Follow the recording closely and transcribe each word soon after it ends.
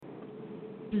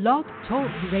Blog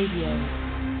Talk Radio.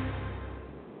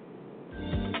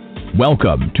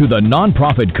 Welcome to the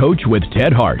Nonprofit Coach with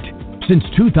Ted Hart. Since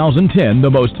 2010, the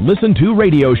most listened to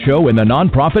radio show in the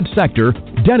nonprofit sector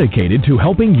dedicated to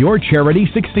helping your charity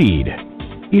succeed.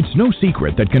 It's no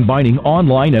secret that combining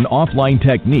online and offline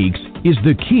techniques is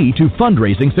the key to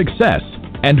fundraising success,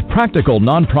 and practical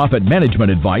nonprofit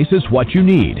management advice is what you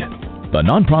need. The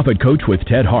Nonprofit Coach with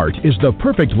Ted Hart is the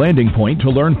perfect landing point to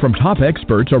learn from top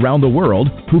experts around the world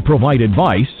who provide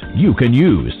advice you can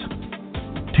use.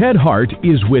 Ted Hart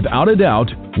is without a doubt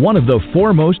one of the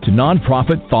foremost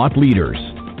nonprofit thought leaders.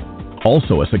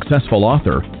 Also a successful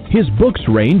author, his books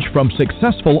range from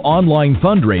successful online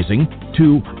fundraising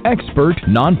to expert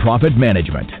nonprofit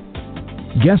management.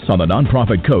 Guests on the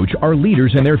Nonprofit Coach are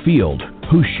leaders in their field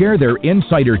who share their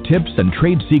insider tips and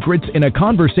trade secrets in a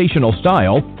conversational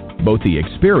style both the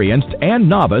experienced and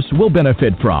novice will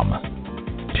benefit from.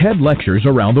 Ted lectures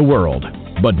around the world,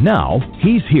 but now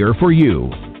he's here for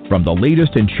you. From the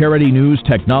latest in charity news,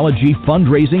 technology,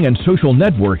 fundraising, and social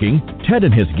networking, Ted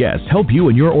and his guests help you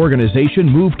and your organization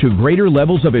move to greater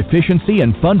levels of efficiency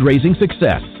and fundraising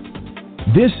success.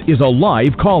 This is a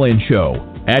live call-in show.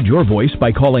 Add your voice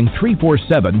by calling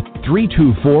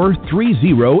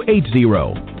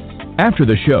 347-324-3080. After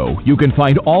the show, you can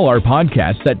find all our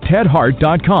podcasts at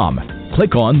tedhart.com.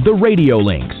 Click on the radio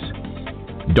links.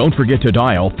 Don't forget to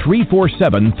dial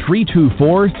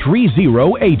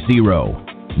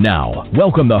 347-324-3080. Now,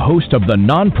 welcome the host of the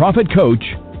Nonprofit Coach,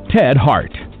 Ted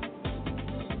Hart.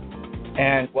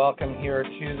 And welcome here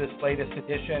to this latest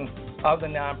edition of the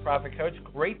Nonprofit Coach.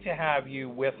 Great to have you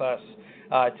with us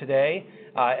today.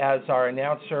 As our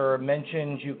announcer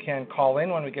mentioned, you can call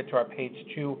in when we get to our page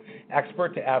 2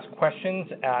 expert to ask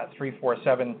questions at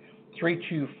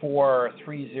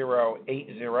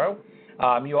 347-324-3080.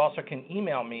 You also can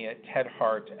email me at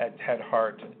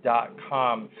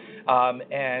tedhart@tedhart.com.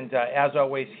 And as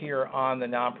always here on the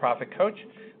Nonprofit Coach,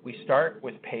 we start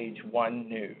with page 1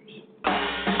 news.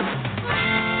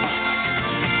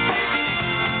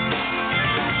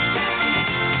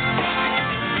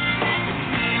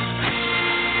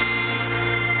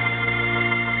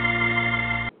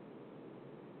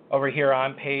 Over here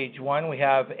on page 1, we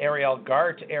have Ariel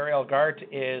Gart. Ariel Gart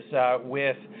is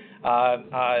with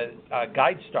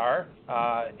GuideStar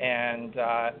and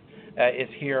is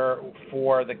here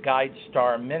for the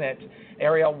GuideStar Minute.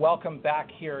 Ariel, welcome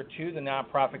back here to the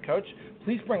Nonprofit Coach.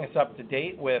 Please bring us up to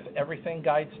date with everything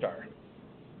GuideStar.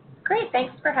 Great,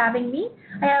 thanks for having me.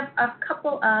 I have a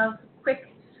couple of quick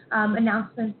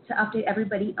announcements to update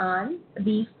everybody on.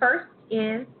 The first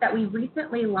is that we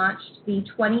recently launched the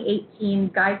 2018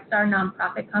 GuideStar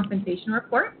Nonprofit Compensation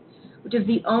Report, which is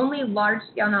the only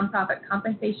large-scale nonprofit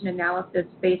compensation analysis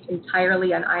based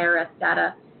entirely on IRS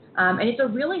data. And it's a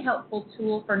really helpful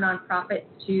tool for nonprofits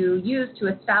to use to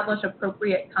establish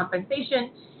appropriate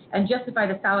compensation and justify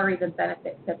the salaries and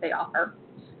benefits that they offer.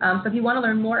 So if you want to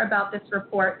learn more about this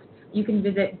report, you can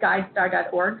visit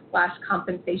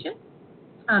guidestar.org/compensation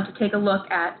to take a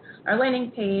look at our landing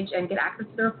page and get access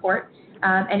to the report.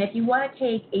 And if you want to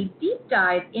take a deep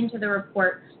dive into the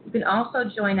report, you can also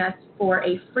join us for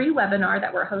a free webinar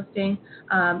that we're hosting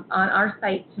on our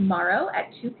site tomorrow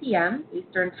at 2 p.m.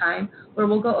 Eastern Time, where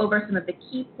we'll go over some of the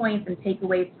key points and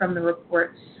takeaways from the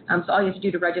report. So all you have to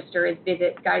do to register is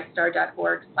visit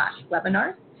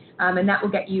guidestar.org/webinars, and that will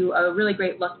get you a really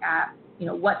great look at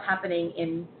what's happening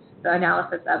in the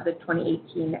analysis of the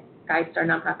 2018 GuideStar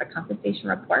Nonprofit Compensation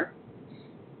Report.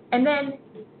 And then,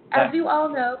 as you all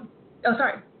know, oh,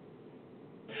 sorry.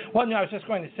 Well, no, I was just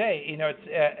going to say,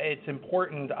 it's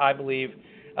important, I believe,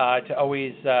 to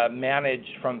always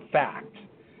manage from fact.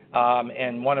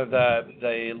 And one of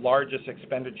the largest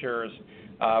expenditures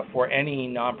for any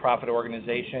nonprofit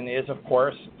organization is, of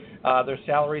course, their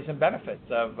salaries and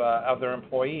benefits of their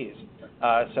employees.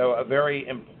 So a very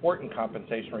important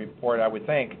compensation report, I would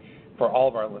think, for all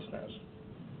of our listeners.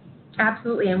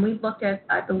 Absolutely. And we've looked at,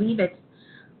 I believe it's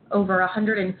over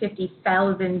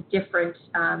 150,000 different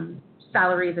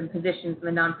salaries and positions in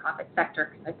the nonprofit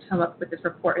sector to come up with this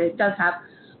report. And it does have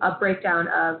a breakdown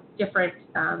of different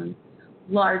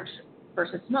large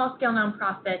versus small scale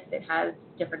nonprofits. It has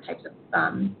different types of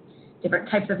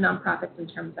nonprofits in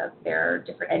terms of their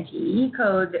different NTE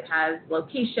codes. It has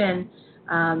location,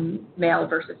 male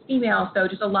versus female. So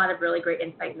just a lot of really great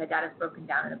insight, and the data is broken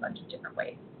down in a bunch of different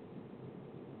ways.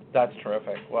 That's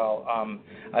terrific. Well,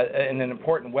 and an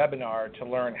important webinar to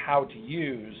learn how to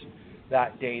use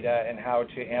that data and how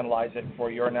to analyze it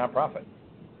for your nonprofit.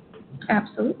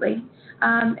 Absolutely.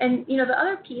 And, the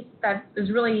other piece that is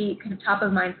really kind of top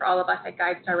of mind for all of us at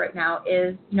GuideStar right now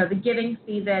is, the giving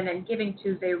season and Giving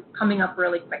Tuesday coming up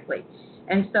really quickly.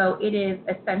 And so it is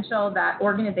essential that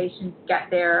organizations get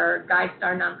their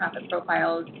GuideStar nonprofit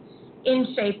profiles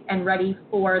in shape and ready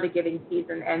for the giving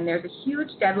season. And there's a huge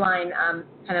deadline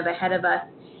kind of ahead of us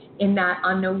in that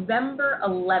on November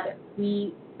 11th,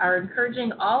 we are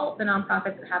encouraging all the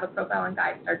nonprofits that have a profile on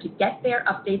GuideStar to get their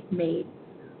updates made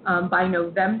by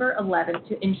November 11th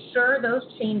to ensure those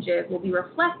changes will be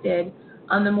reflected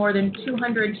on the more than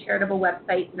 200 charitable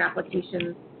websites and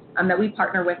applications that we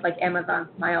partner with, like Amazon,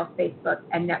 Smile, Facebook,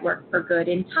 and Network for Good,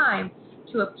 in time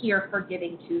to appear for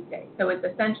Giving Tuesday. So it's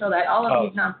essential that all of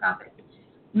these nonprofits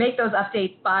make those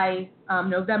updates by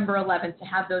November 11th to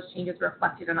have those changes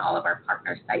reflected on all of our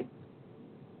partner sites.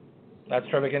 That's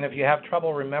terrific. And if you have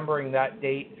trouble remembering that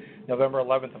date, November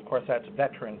 11th, of course, that's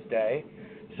Veterans Day.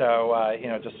 So,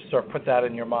 just sort of put that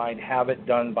in your mind. Have it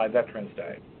done by Veterans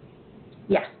Day.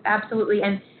 Yes, absolutely.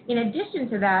 And in addition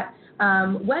to that,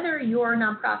 whether your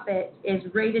nonprofit is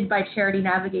rated by Charity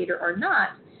Navigator or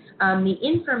not, the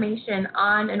information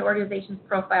on an organization's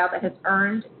profile that has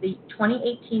earned the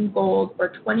 2018 Gold or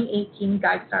 2018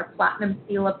 GuideStar Platinum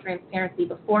Seal of Transparency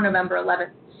before November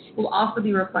 11th will also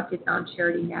be reflected on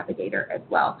Charity Navigator as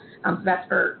well. So that's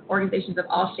for organizations of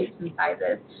all shapes and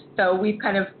sizes. So we've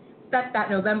kind of set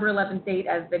that November 11th date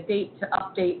as the date to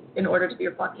update in order to be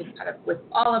reflected kind of with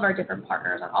all of our different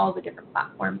partners on all of the different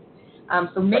platforms.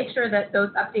 So make sure that those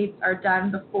updates are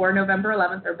done before November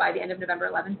 11th or by the end of November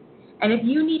 11th. And if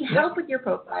you need help with your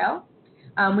profile,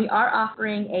 we are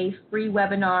offering a free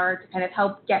webinar to kind of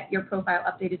help get your profile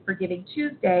updated for Giving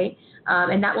Tuesday,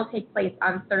 and that will take place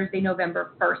on Thursday,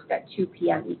 November 1st at 2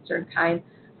 p.m. Eastern Time.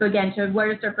 So again, to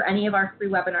register for any of our free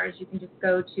webinars, you can just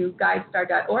go to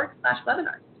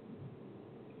guidestar.org/webinars.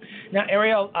 Now,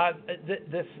 Ariel,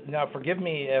 now forgive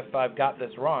me if I've got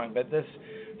this wrong, but this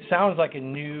sounds like a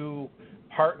new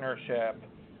partnership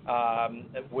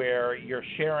where you're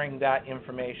sharing that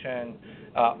information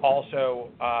also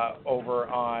over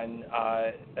on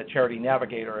a Charity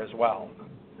Navigator as well.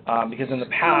 Because in the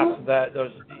past,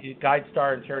 those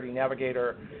GuideStar and Charity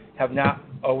Navigator have not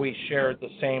always shared the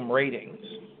same ratings.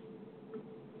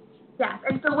 Yes,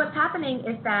 and so what's happening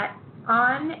is that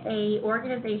on a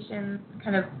organization's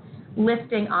kind of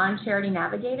listing on Charity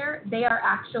Navigator, they are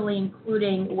actually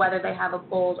including whether they have a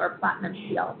gold or platinum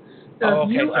seal. So if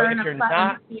you earn a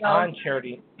platinum seal on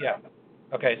Charity,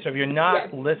 Okay, so if you're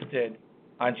not listed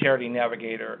on Charity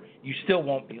Navigator, you still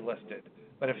won't be listed.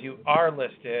 But if you are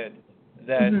listed,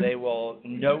 then they will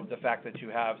note the fact that you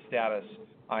have status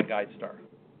on GuideStar.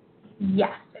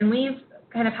 Yes, and we've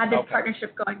kind of had this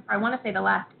partnership going for, I want to say, the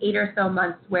last 8 or so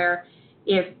months, where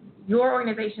if your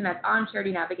organization that's on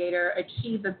Charity Navigator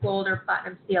achieves a gold or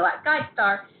platinum seal at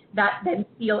GuideStar, that then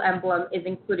seal emblem is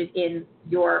included in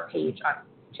your page on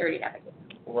Charity Navigator.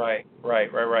 Right.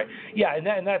 Yeah,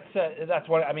 and that's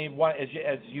what I mean. One,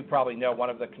 as you probably know, one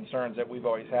of the concerns that we've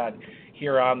always had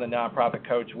here on the Nonprofit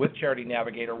Coach with Charity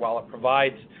Navigator, while it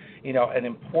provides, an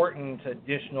important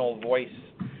additional voice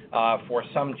for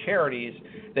some charities,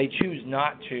 they choose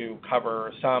not to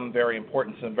cover some very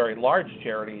important, some very large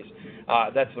charities.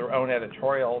 That's their own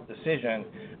editorial decision,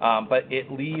 but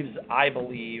it leaves, I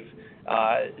believe,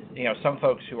 some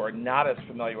folks who are not as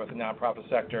familiar with the nonprofit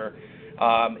sector.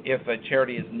 If a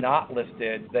charity is not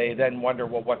listed, they then wonder,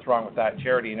 well, what's wrong with that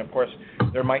charity? And, of course,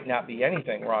 there might not be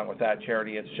anything wrong with that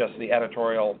charity. It's just the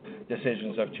editorial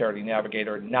decisions of Charity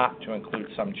Navigator not to include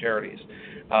some charities.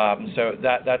 So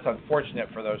that's unfortunate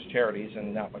for those charities,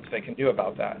 and not much they can do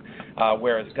about that.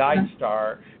 Whereas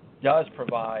GuideStar does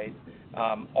provide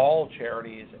all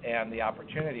charities and the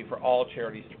opportunity for all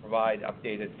charities to provide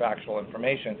updated factual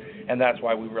information, and that's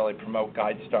why we really promote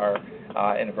GuideStar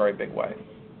in a very big way.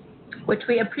 Which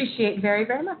we appreciate very,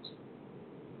 very much.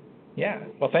 Yeah.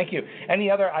 Well, thank you.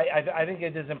 Any other? I think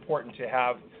it is important to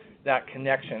have that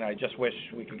connection. I just wish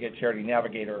we could get Charity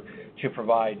Navigator to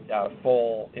provide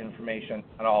full information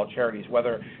on all charities,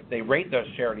 whether they rate those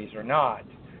charities or not.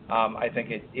 I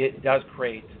think it does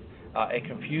create a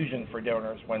confusion for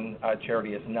donors when a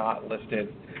charity is not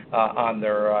listed on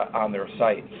their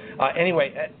site.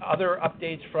 Anyway, other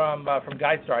updates from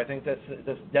GuideStar. I think this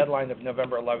deadline of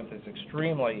November 11th is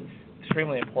extremely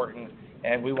important,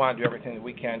 and we want to do everything that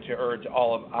we can to urge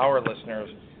all of our listeners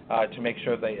to make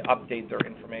sure they update their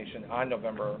information on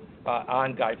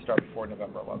GuideStar before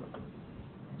November 11th.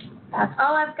 That's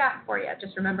all I've got for you.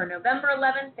 Just remember November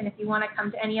 11th, and if you want to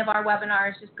come to any of our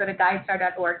webinars, just go to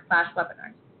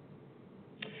guidestar.org/webinars.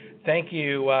 Thank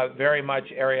you very much,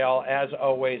 Ariel. As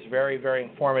always, very, very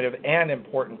informative and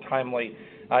important, timely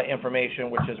information,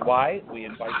 which is why we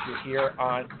invite you here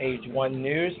on Page One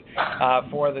News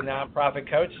for the Nonprofit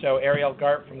Coach. So, Ariel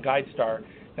Gart from GuideStar,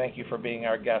 thank you for being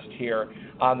our guest here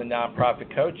on the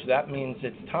Nonprofit Coach. That means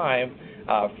it's time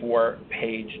for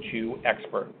Page Two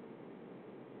Expert.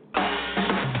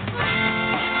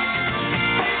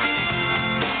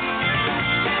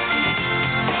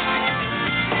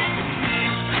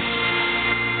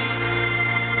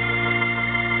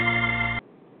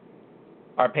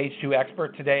 Our Page Two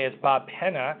expert today is Bob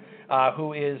Penna,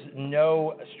 who is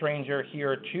no stranger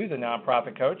here to the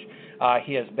Nonprofit Coach.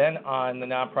 He has been on the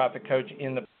Nonprofit Coach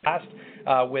in the past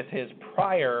with his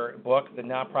prior book, The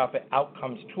Nonprofit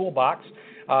Outcomes Toolbox,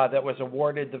 that was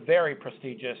awarded the very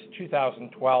prestigious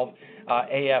 2012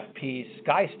 AFP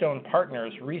Skystone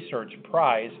Partners Research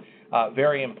Prize.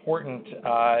 Very important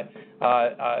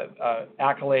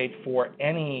accolade for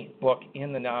any book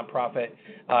in the nonprofit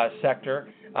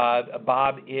sector.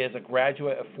 Bob is a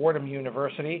graduate of Fordham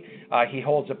University. He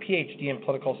holds a PhD in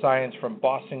political science from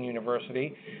Boston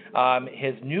University.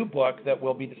 His new book that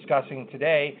we'll be discussing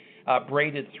today,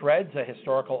 Braided Threads, a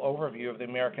historical overview of the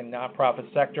American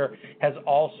nonprofit sector, has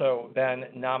also been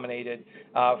nominated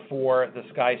for the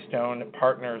Skystone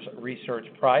Partners Research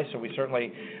Prize, so we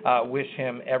certainly wish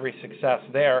him every success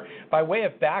there. By way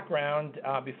of background,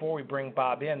 before we bring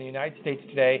Bob in, the United States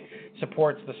today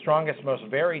supports the strongest, most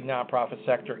varied nonprofit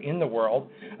sector in the world,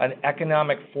 an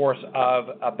economic force of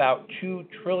about $2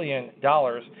 trillion,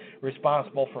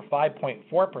 responsible for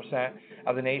 5.4%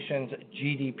 of the nation's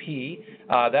GDP.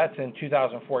 That's in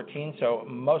 2014, so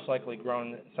most likely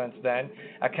grown since then,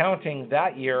 accounting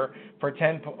that year for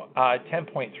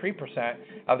 10.3%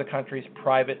 of the country's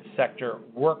private sector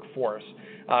workforce.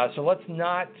 So let's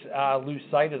not lose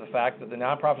sight of the fact that the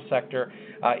nonprofit sector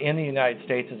in the United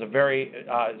States is a very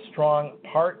strong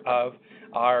part of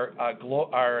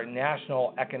our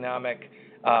national economic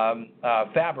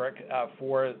fabric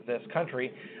for this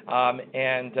country.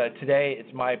 And today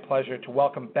it's my pleasure to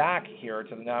welcome back here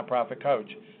to the Nonprofit Coach,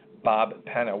 Bob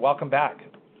Penna. Welcome back.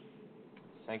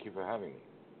 Thank you for having me.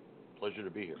 Pleasure to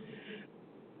be here.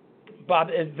 Bob,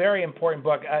 a very important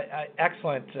book,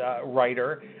 excellent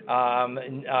writer,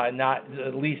 not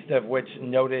the least of which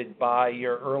noted by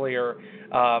your earlier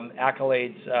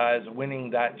accolades as winning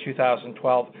that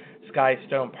 2012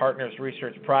 Skystone Partners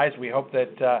Research Prize. We hope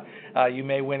that you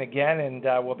may win again, and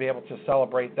we'll be able to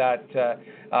celebrate that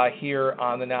here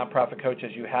on the Nonprofit Coach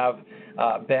as you have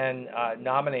been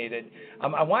nominated.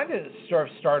 I wanted to sort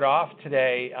of start off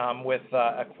today with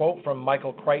a quote from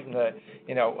Michael Crichton, the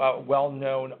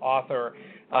well-known author.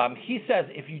 He says,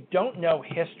 "If you don't know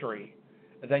history,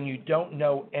 then you don't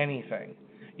know anything.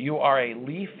 You are a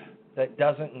leaf that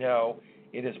doesn't know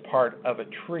it is part of a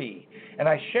tree." And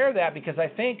I share that because I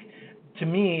think, to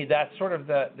me, that's sort of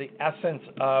the essence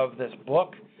of this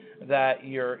book that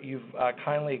you've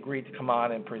kindly agreed to come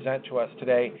on and present to us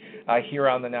today here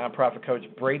on the Nonprofit Coach,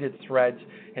 Braided Threads,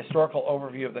 Historical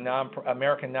Overview of the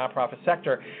American Nonprofit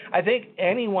Sector. I think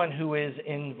anyone who is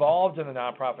involved in the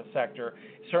nonprofit sector,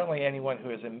 certainly anyone who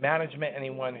is in management,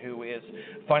 anyone who is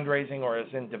fundraising or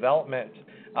is in development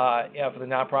of the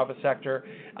nonprofit sector,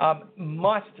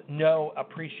 must know,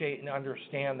 appreciate, and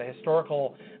understand the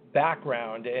historical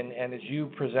background and as you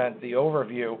present the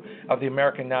overview of the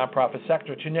American nonprofit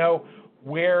sector, to know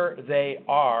where they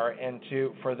are and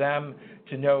for them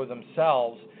to know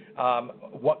themselves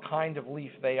what kind of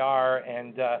leaf they are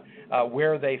and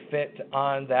where they fit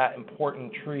on that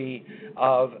important tree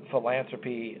of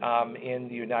philanthropy in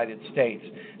the United States.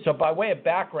 So by way of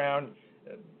background,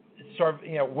 sort of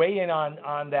weigh in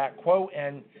on that quote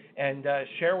and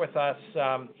share with us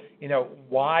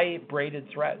why Braided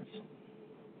Threads.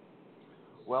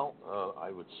 Well, I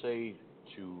would say,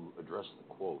 to address the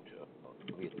quote,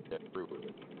 let me get through with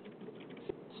it.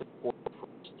 It's important for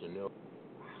us to know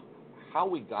how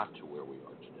we got to where we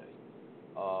are today.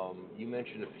 You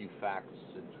mentioned a few facts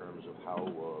in terms of how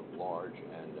large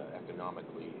and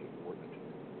economically important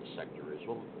the sector is.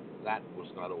 Well, that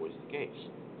was not always the case,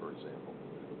 for example.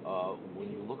 When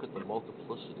you look at the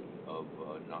multiplicity of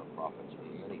nonprofits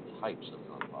and the many types of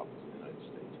nonprofits in the United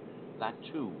States, that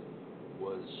too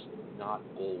was not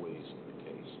always the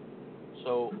case.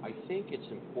 So I think it's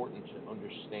important to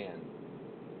understand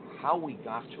how we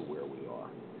got to where we are,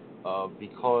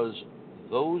 because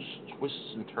those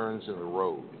twists and turns in the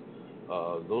road,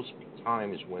 those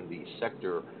times when the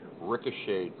sector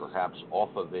ricocheted perhaps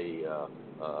off of a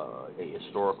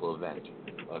historical event,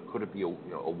 could it be a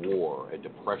war, a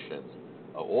depression,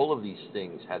 all of these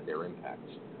things had their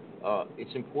impacts.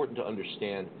 It's important to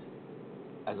understand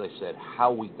as I said,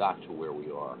 how we got to where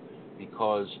we are,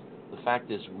 because the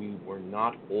fact is we were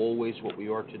not always what we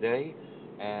are today,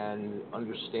 and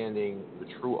understanding the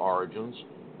true origins,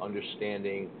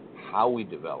 understanding how we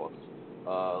developed.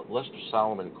 Lester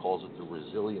Solomon calls it the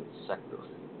resilient sector,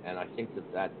 and I think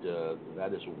that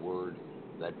is a word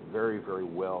that very, very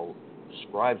well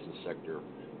describes the sector,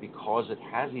 because it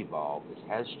has evolved, it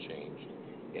has changed,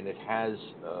 and it has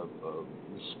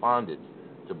responded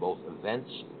to both events,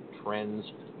 trends,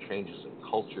 changes in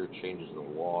culture, changes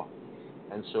in law.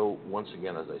 And so, once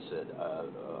again, as I said,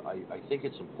 I think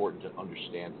it's important to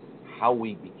understand how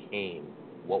we became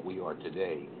what we are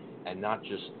today, and not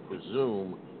just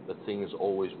presume that things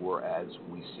always were as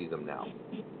we see them now.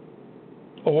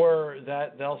 Or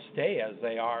that they'll stay as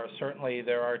they are. Certainly,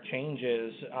 there are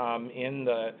changes in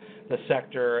the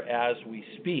sector as we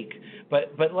speak.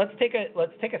 But let's take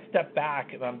a step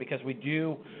back, because we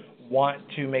do want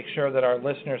to make sure that our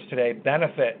listeners today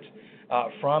benefit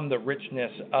from the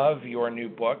richness of your new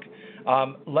book.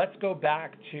 Let's go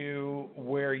back to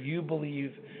where you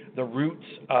believe the roots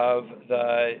of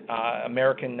the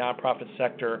American nonprofit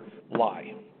sector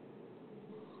lie.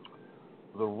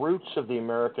 The roots of the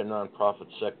American nonprofit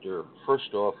sector,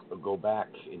 first off, go back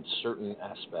in certain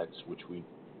aspects, which we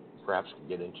perhaps can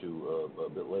get into a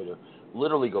bit later,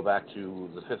 literally go back to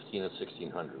the 15 and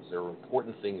 1600s. There were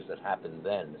important things that happened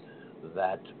then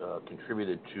that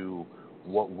contributed to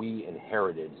what we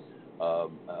inherited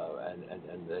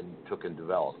and then took and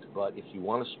developed. But if you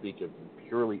want to speak of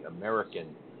purely American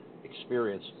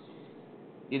experience,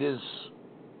 it is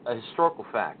a historical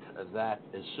fact that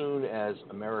as soon as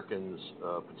Americans,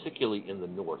 particularly in the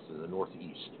North, in the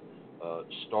Northeast,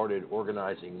 started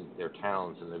organizing their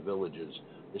towns and their villages,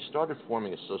 they started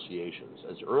forming associations.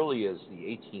 As early as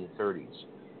the 1830s,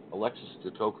 Alexis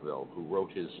de Tocqueville, who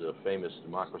wrote his famous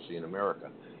Democracy in America,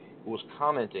 was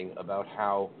commenting about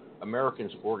how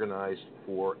Americans organized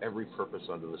for every purpose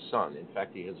under the sun. In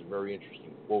fact, he has a very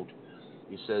interesting quote.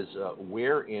 He says,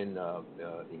 where in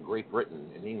Great Britain,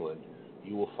 in England,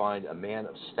 you will find a man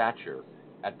of stature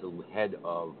at the head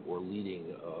of or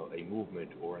leading a movement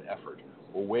or an effort,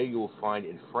 or where you will find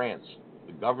in France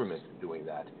the government doing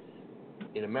that,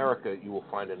 in America you will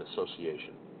find an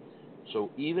association.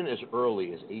 So even as early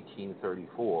as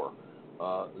 1834,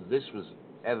 this was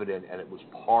evident, and it was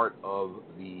part of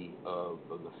the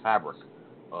fabric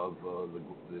of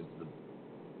the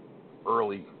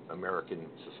early American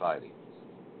society.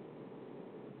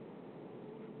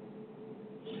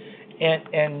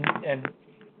 And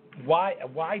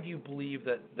why do you believe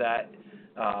that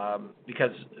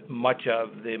because much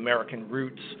of the American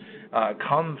roots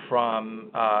come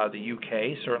from the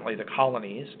UK, certainly the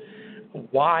colonies,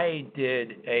 why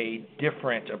did a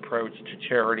different approach to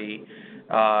charity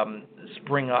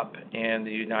spring up in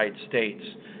the United States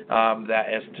that,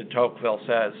 as de Tocqueville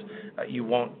says, you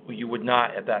would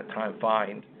not at that time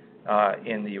find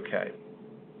in the UK?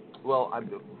 Well,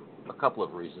 a couple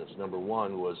of reasons. Number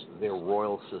one was their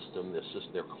royal system,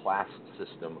 their class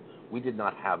system. We did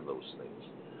not have those things.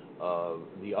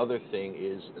 The other thing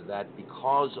is that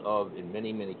because of, in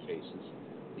many, many cases,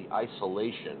 the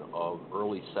isolation of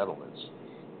early settlements,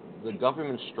 the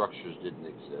government structures didn't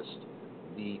exist.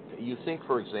 You think,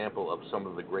 for example, of some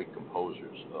of the great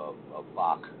composers, of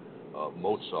Bach,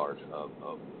 Mozart,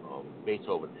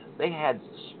 Beethoven. They had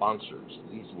sponsors.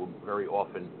 These were very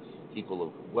often people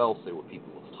of wealth. They were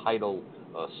people of title.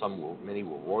 Many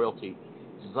were royalty.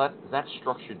 That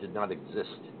structure did not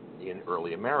exist in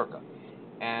early America,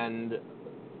 and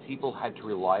people had to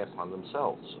rely upon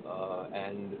themselves.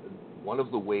 And one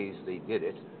of the ways they did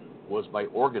it was by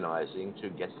organizing to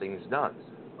get things done.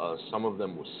 Some of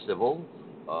them were civil,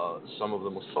 some of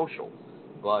them were social.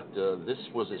 But this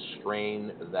was a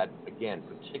strain that, again,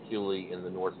 particularly in the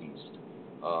Northeast,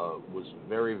 was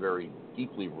very, very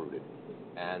deeply rooted,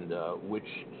 and which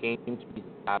came to be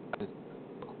the pattern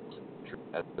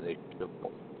as the nation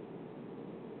evolved.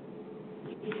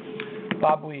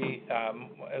 Bob, we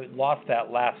lost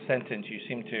that last sentence. You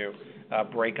seem to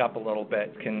break up a little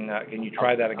bit. Can you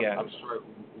try that again? I'm sorry.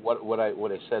 What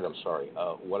I said, I'm sorry.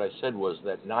 What I said was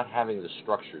that not having the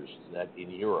structures that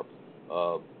in Europe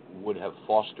would have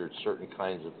fostered certain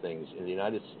kinds of things in the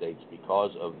United States,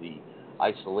 because of the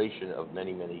isolation of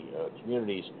many, many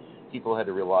communities, people had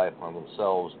to rely upon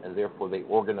themselves, and therefore they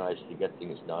organized to get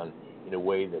things done in a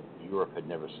way that Europe had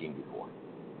never seen before.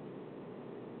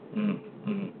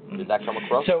 Mm-hmm. Did that come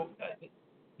across? So,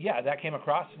 yeah, that came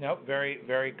across. No, very,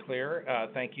 very clear.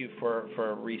 Thank you for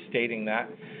restating that.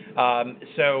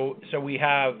 So we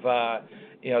have,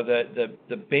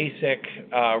 the basic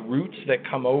roots that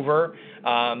come over,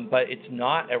 but it's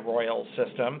not a royal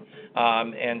system,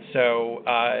 and so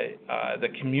the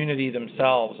community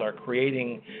themselves are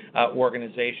creating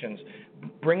organizations.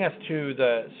 Bring us to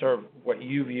the sort of what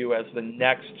you view as the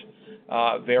next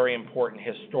very important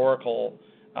historical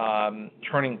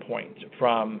turning point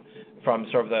from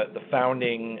sort of the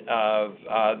founding of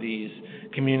these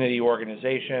community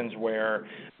organizations, where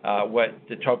what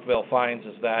de Tocqueville finds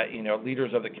is that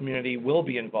leaders of the community will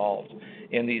be involved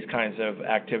in these kinds of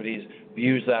activities.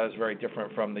 Views that as very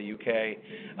different from the UK.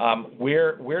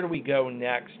 Where do we go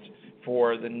next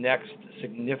for the next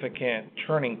significant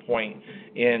turning point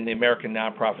in the American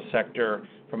nonprofit sector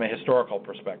from a historical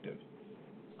perspective?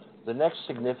 The next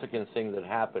significant thing that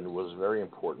happened was a very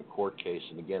important court case,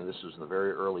 and again, this was in the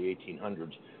very early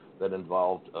 1800s, that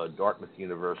involved Dartmouth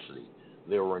University.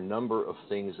 There were a number of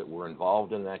things that were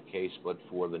involved in that case, but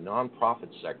for the nonprofit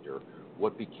sector,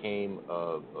 what became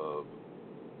a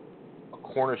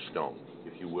cornerstone,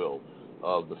 if you will,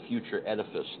 of the future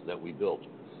edifice that we built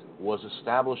was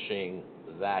establishing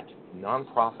that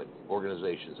nonprofit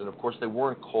organizations, and of course they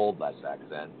weren't called that back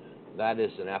then. That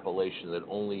is an appellation that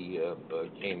only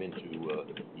came into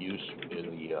use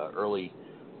in the early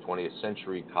 20th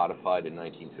century, codified in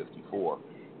 1954.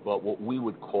 But what we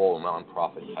would call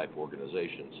nonprofit type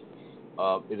organizations,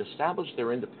 it established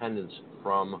their independence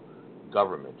from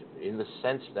government in the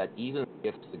sense that even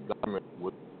if the government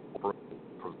was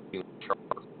providing a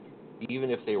charter,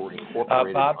 even if they were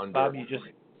incorporated under... Bob,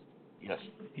 Yes.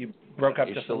 You broke up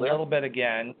just a little bit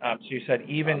again. So you said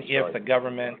even if the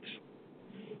government...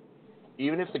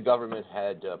 Even if the government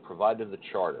had provided the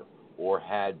charter or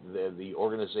had the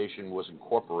organization was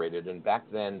incorporated, and back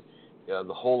then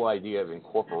the whole idea of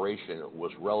incorporation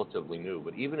was relatively new,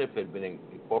 but even if it had been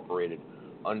incorporated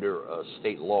under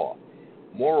state law,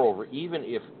 moreover, even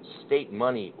if state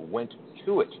money went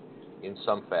to it in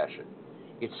some fashion,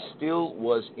 it still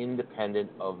was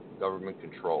independent of government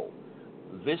control.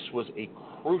 This was a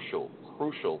crucial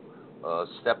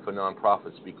step for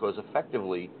nonprofits, because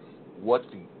effectively what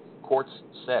the courts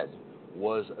said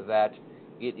was that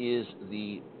it is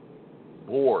the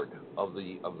board of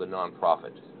the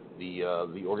nonprofit, the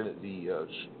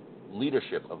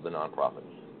leadership of the nonprofit,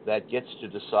 that gets to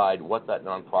decide what that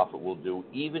nonprofit will do,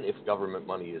 even if government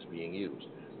money is being used.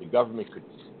 The government could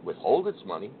withhold its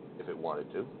money if it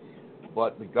wanted to,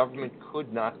 but the government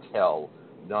could not tell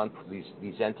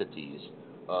these entities,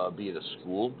 be it a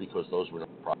school, because those were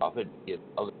nonprofit, be it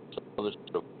other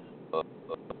sort of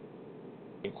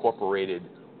incorporated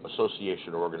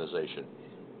association or organization,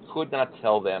 could not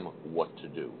tell them what to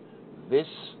do. This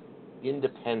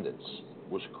independence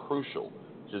was crucial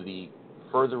to the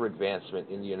further advancement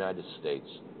in the United States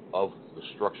of the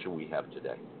structure we have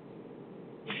today.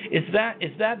 Is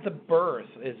that the birth?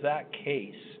 Is that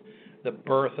case the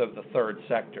birth of the third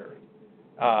sector?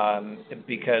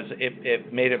 Because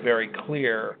it made it very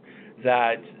clear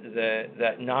that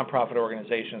that nonprofit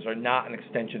organizations are not an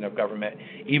extension of government,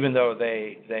 even though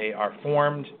they are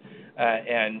formed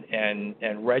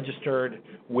and registered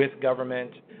with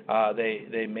government.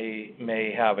 They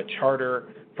may have a charter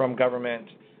from government,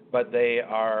 but they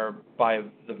are, by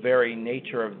the very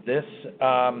nature of this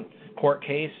court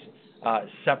case,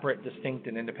 separate, distinct,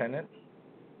 and independent.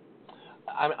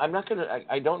 I'm not going to.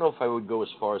 I don't know if I would go as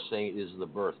far as saying it is the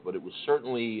birth, but it was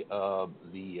certainly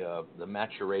the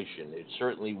maturation. It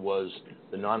certainly was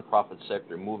the nonprofit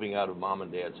sector moving out of mom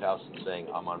and dad's house and saying,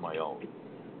 "I'm on my own."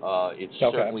 It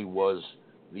certainly was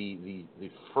the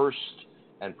first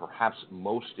and perhaps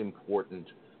most important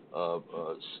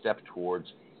step towards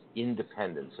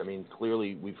independence. I mean,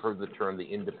 clearly we've heard the term the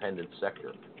independent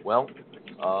sector. Well,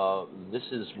 this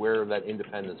is where that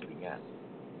independence began.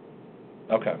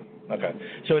 Okay.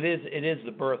 So it is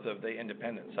the birth of the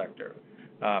independent sector.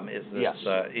 Is this yes.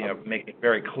 Make it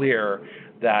very clear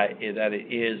that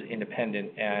it is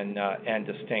independent and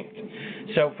distinct.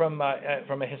 So from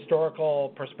a historical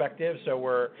perspective, so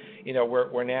we're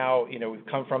now we've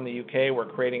come from the UK. We're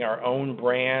creating our own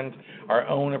brand, our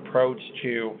own approach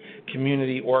to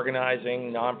community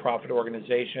organizing, nonprofit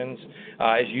organizations.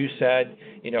 As you said,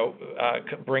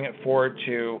 bring it forward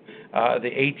to the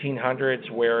 1800s,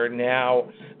 where now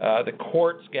the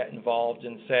courts get involved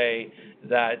and say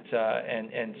that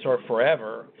and sort of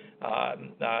forever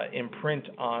imprint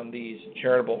on these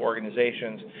charitable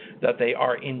organizations that they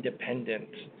are independent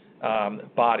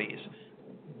bodies.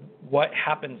 What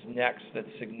happens next that's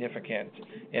significant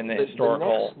in the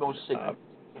historical?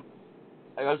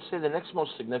 I would say the next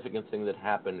most significant thing that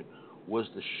happened was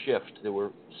the shift. There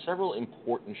were several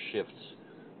important shifts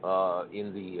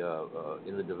in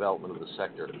the development of the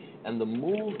sector, and the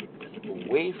move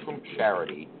away from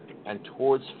charity and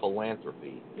towards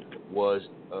philanthropy was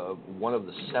one of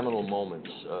the seminal moments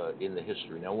in the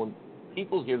history. Now, when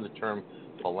people hear the term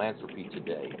philanthropy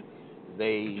today,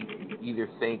 they either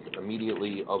think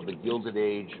immediately of the Gilded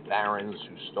Age barons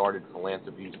who started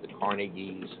philanthropies, the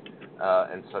Carnegies,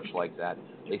 and such like that.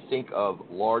 They think of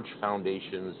large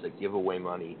foundations that give away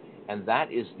money, and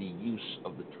that is the use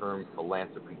of the term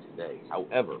philanthropy today.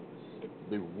 However,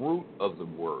 the root of the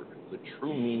word, the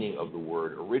true meaning of the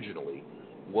word originally,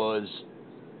 was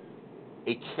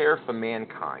a care for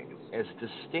mankind, as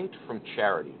distinct from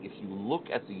charity. If you look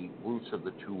at the roots of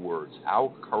the two words,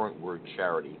 our current word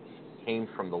charity came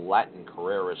from the Latin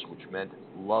careris, which meant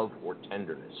love or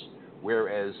tenderness,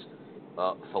 whereas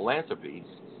philanthropy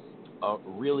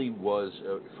really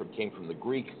came from the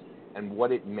Greek, and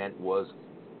what it meant was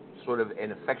sort of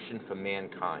an affection for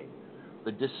mankind.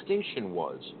 The distinction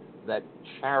was that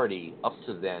charity up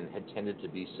to then had tended to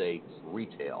be, say,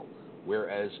 retail,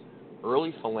 whereas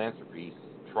early philanthropy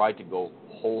tried to go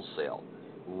wholesale.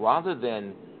 Rather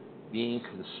than being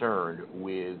concerned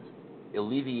with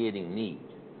alleviating need,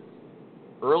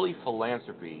 early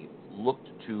philanthropy looked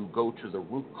to go to the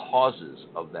root causes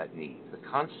of that need. The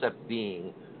concept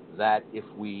being that if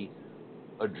we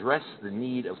address the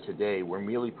need of today, we're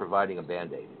merely providing a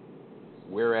Band-Aid.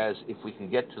 Whereas if we can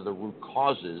get to the root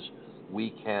causes,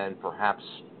 we can perhaps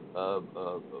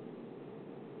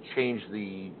change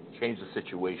the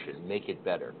situation, make it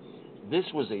better. This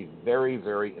was a very,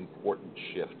 very important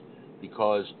shift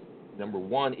because, number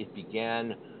one, it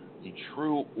began the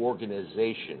true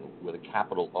organization with a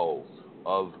capital O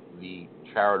of the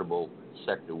charitable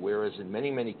sector, whereas in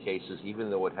many, many cases, even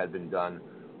though it had been done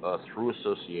through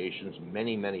associations,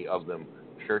 many of them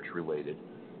church-related,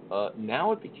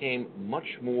 now it became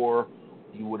much more,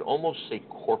 you would almost say,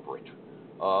 corporate.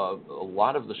 A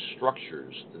lot of the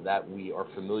structures that we are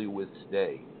familiar with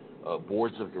today,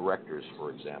 boards of directors,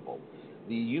 for example,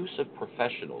 the use of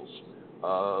professionals,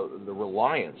 the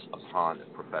reliance upon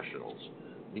professionals,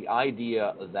 the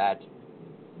idea that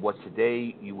what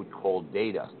today you would call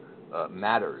data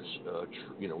matters,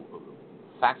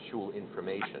 factual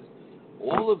information,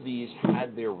 all of these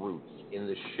had their roots in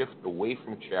the shift away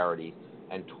from charity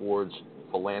and towards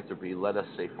philanthropy, let us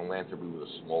say philanthropy with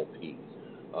a small p,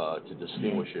 to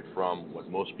distinguish it from what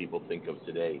most people think of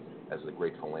today as the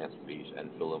great philanthropies and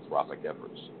philanthropic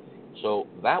efforts. So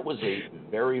that was a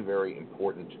very, very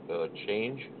important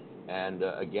change, and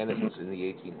again, it was in the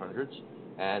 1800s,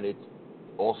 and it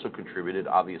also contributed,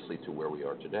 obviously, to where we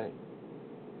are today.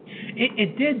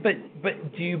 It did, but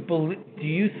do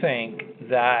you think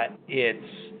that it's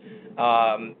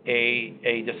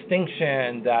a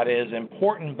distinction that is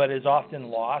important but is often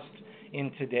lost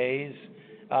in today's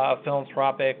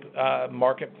philanthropic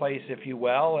marketplace, if you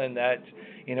will, and that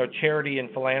charity and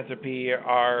philanthropy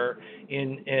are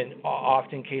in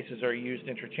often cases are used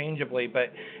interchangeably,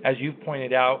 but as you've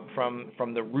pointed out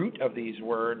from the root of these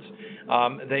words,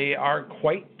 they are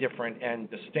quite different and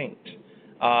distinct.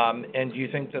 And do you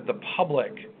think that the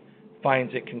public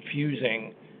finds it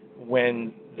confusing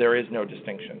when there is no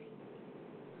distinction?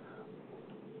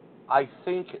 I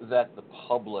think that the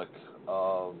public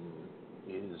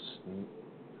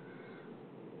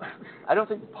I don't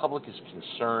think the public is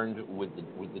concerned with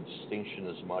the distinction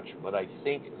as much, but I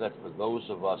think that for those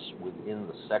of us within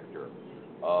the sector,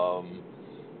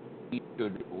 we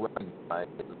should recognize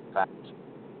the fact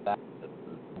that there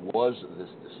was this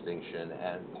distinction,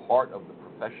 and part of the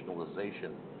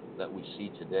professionalization that we see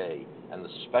today and the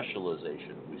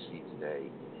specialization we see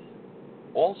today.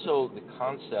 Also, the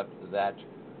concept that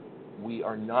we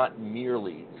are not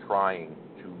merely trying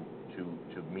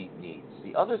to meet needs.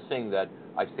 The other thing that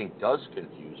I think does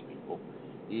confuse people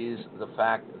is the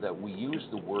fact that we use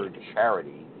the word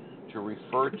charity to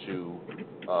refer to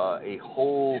a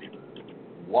whole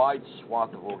wide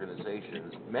swath of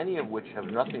organizations, many of which have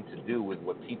nothing to do with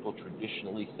what people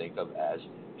traditionally think of as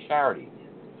charity.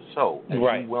 So, as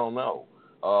you well know,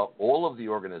 all of the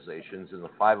organizations in the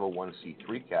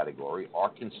 501c3 category are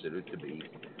considered to be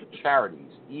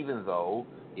charities, even though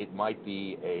it might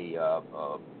be a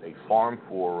farm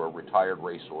for retired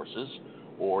racehorses,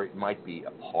 or it might be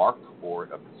a park, or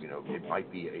it might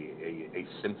be a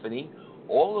symphony.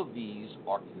 All of these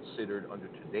are considered under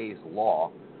today's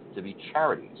law to be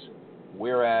charities.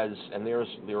 Whereas, and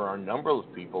there are a number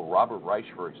of people, Robert Reich,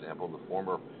 for example, the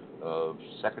former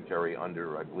secretary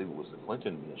under, I believe it was the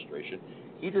Clinton administration,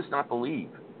 he does not believe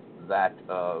that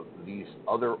these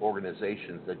other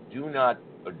organizations that do not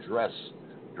address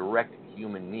direct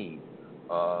human need,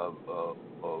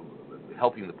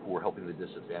 helping the poor, helping the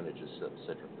disadvantaged,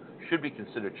 etc., should be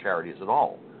considered charities at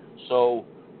all. So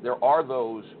there are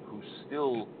those who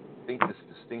still think this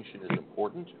distinction is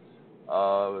important.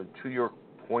 To your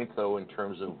point, though, in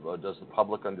terms of does the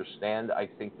public understand, I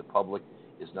think the public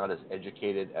is not as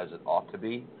educated as it ought to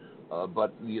be.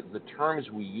 But the terms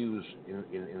we use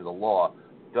in the law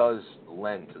does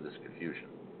lend to this confusion.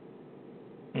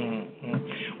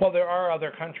 Mm-hmm. Well, there are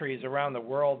other countries around the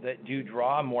world that do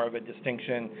draw more of a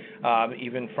distinction,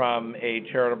 even from a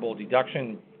charitable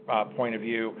deduction point of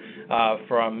view,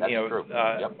 from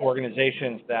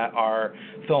organizations that are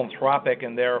philanthropic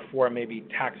and therefore maybe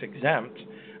tax exempt,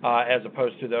 as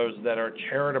opposed to those that are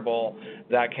charitable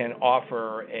that can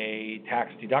offer a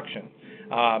tax deduction.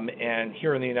 And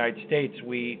here in the United States,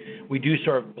 we do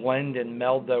sort of blend and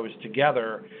meld those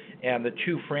together, and the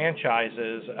two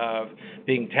franchises of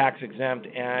being tax exempt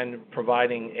and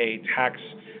providing a tax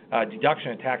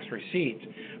deduction, a tax receipt,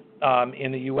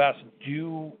 in the U.S.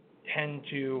 do tend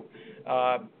to,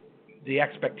 the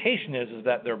expectation is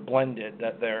that they're blended,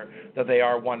 that they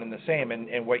are one and the same.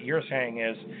 And what you're saying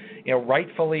is,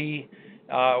 rightfully,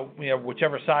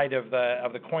 whichever side of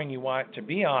the coin you want to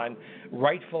be on,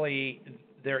 rightfully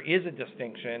there is a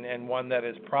distinction, and one that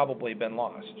has probably been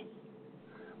lost.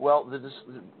 Well,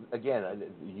 again,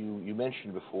 you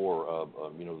mentioned before,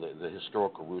 the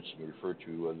historical roots, and you referred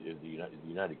to the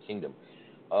United Kingdom.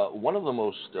 One of the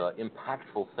most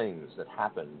impactful things that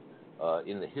happened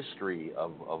in the history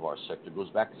of our sector goes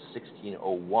back to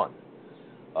 1601.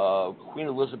 Queen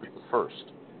Elizabeth I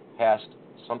passed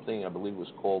something I believe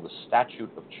was called the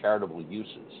Statute of Charitable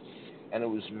Uses. And it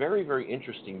was very, very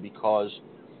interesting because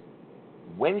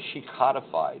when she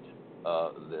codified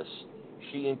this,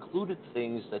 she included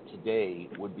things that today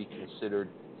would be considered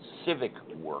civic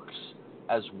works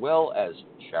as well as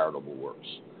charitable works.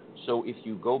 So if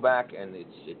you go back, and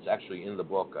it's actually in the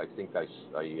book, I think I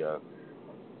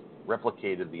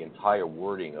replicated the entire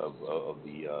wording of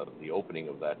the opening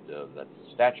of that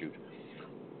statute.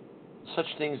 Such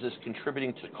things as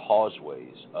contributing to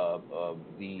causeways,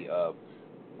 the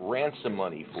ransom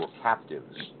money for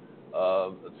captives,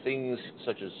 things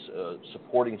such as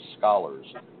supporting scholars,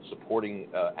 supporting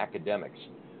academics.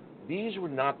 These were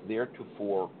not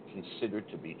theretofore considered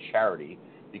to be charity,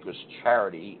 because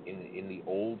charity, in the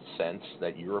old sense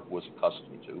that Europe was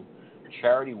accustomed to,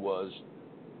 charity was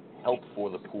help for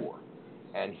the poor.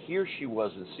 And here she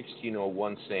was in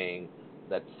 1601 saying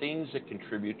that things that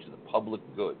contribute to the public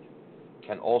good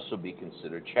can also be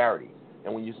considered charity.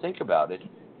 And when you think about it,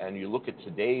 and you look at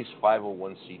today's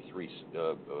 501c3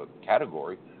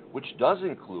 category, which does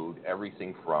include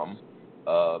everything from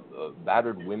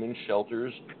battered women's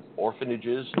shelters,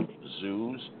 orphanages,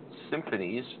 zoos,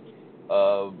 symphonies,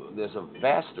 there's a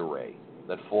vast array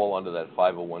that fall under that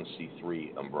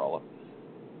 501c3 umbrella.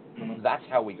 That's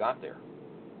how we got there.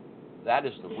 That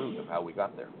is the root of how we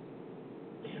got there.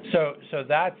 So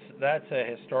that's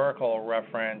a historical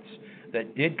reference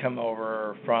that did come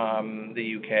over from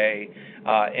the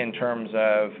UK in terms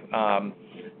of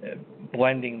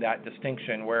blending that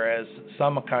distinction, whereas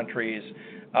some countries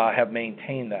have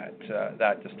maintained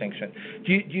that distinction.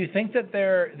 Do you think that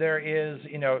there is,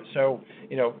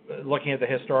 looking at the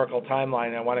historical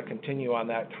timeline, I want to continue on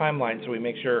that timeline so we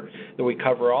make sure that we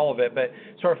cover all of it, but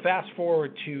sort of fast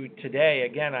forward to today,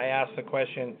 again, I ask the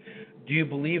question, do you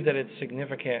believe that it's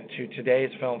significant to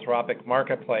today's philanthropic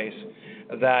marketplace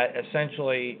that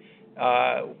essentially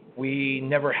we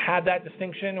never had that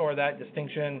distinction, or that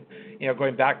distinction,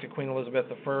 going back to Queen Elizabeth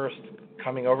I,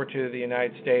 coming over to the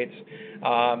United States,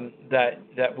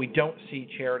 that we don't see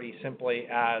charity simply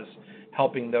as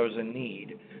helping those in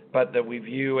need, but that we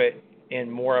view it in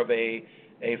more of a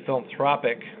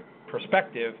philanthropic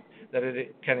perspective, that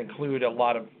it can include a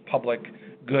lot of public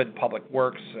good, public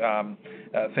works,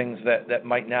 things that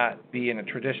might not be in a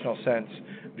traditional sense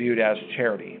viewed as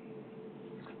charity.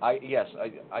 I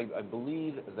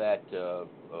believe that,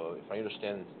 if I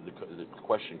understand the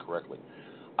question correctly,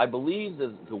 I believe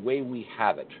that the way we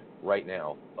have it right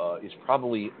now is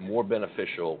probably more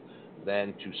beneficial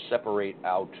than to separate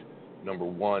out, number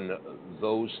one,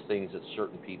 those things that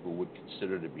certain people would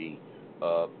consider to be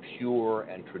pure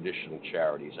and traditional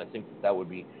charities. I think that would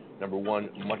be, number one,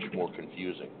 much more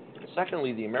confusing.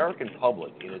 Secondly, the American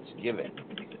public, in its giving,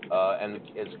 and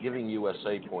as Giving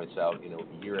USA points out,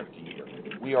 year after year,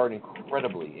 we are an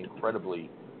incredibly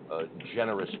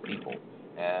generous people,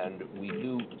 and we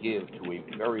do give to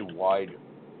a very wide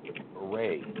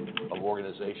array of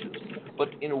organizations. But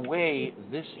in a way,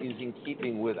 this is in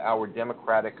keeping with our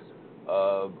democratic,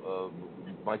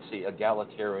 might say,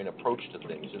 egalitarian approach to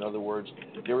things. In other words,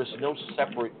 there is no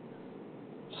separate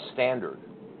standard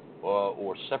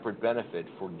or separate benefit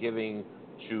for giving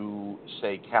to,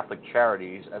 say, Catholic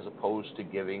charities as opposed to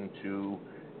giving to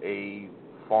a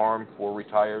farm for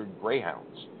retired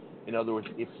greyhounds. In other words,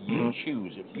 if you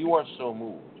choose, if you are so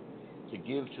moved to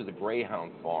give to the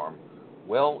greyhound farm,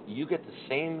 well, you get the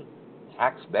same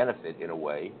tax benefit in a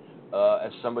way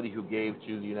as somebody who gave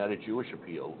to the United Jewish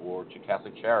Appeal or to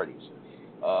Catholic charities.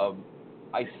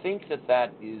 I think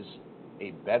that is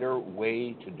a better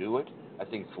way to do it. I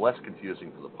think it's less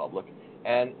confusing for the public,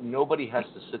 and nobody has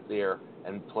to sit there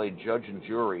and play judge and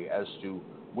jury as to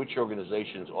which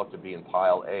organizations ought to be in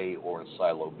pile A or in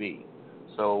silo B.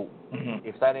 So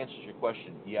if that answers your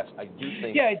question, yes, I do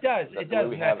think. Yeah, it does. It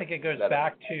does, and I think it goes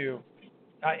back to,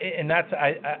 and that's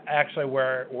actually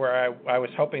where I was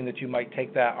hoping that you might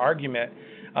take that argument,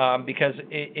 because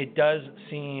it does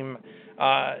seem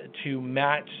to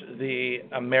match the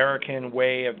American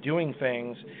way of doing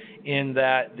things, in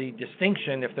that the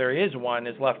distinction, if there is one,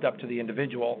 is left up to the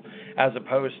individual as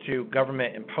opposed to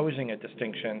government imposing a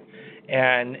distinction.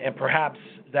 And perhaps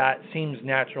that seems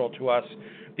natural to us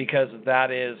because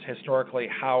that is historically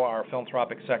how our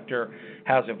philanthropic sector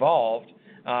has evolved.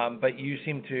 But you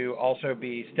seem to also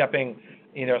be stepping,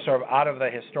 sort of out of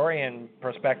the historian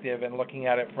perspective and looking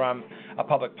at it from a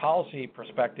public policy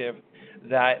perspective,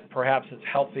 that perhaps it's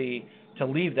healthy to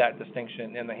leave that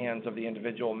distinction in the hands of the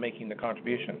individual making the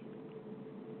contribution.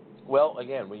 Well,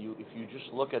 again, if you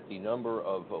just look at the number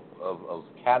of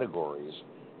categories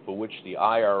for which the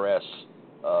IRS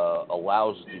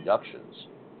allows deductions,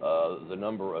 the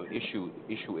number of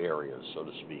issue areas, so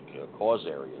to speak, cause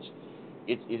areas,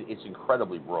 it's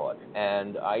incredibly broad.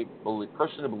 And I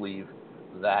personally believe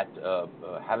that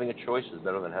having a choice is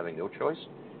better than having no choice.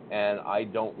 And I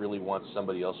don't really want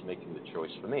somebody else making the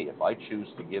choice for me. If I choose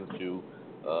to give to,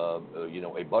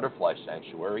 a butterfly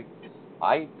sanctuary,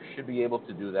 I should be able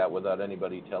to do that without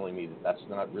anybody telling me that that's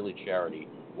not really charity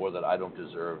or that I don't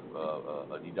deserve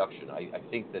a deduction. I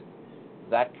think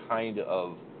that kind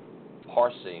of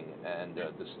parsing and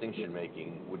distinction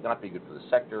making would not be good for the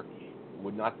sector,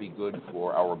 would not be good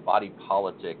for our body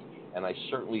politic, and I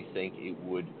certainly think it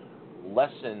would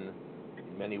lessen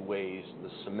in many ways the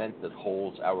cement that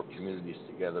holds our communities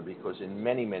together, because in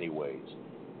many, many ways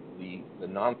the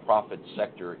nonprofit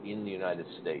sector in the United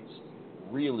States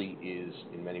really is,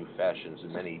 in many fashions,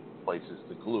 in many places,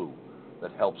 the glue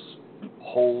that helps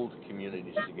hold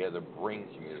communities together, bring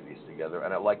communities together,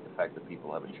 and I like the fact that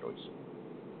people have a choice.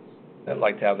 I'd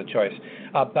like to have the choice.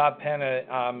 Bob Penna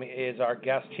is our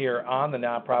guest here on the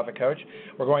Nonprofit Coach.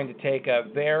 We're going to take a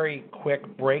very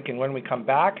quick break, and when we come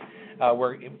back,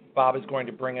 Bob is going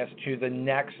to bring us to the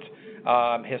next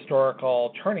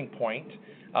historical turning point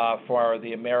for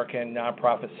the American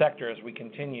nonprofit sector as we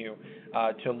continue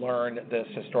to learn this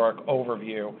historic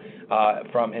overview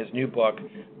from his new book,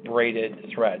 Braided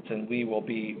Threads. And we will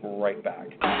be right back.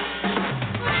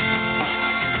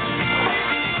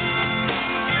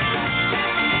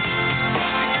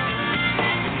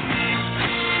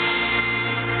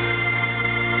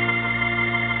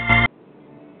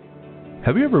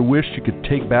 Have you ever wished you could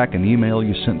take back an email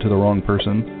you sent to the wrong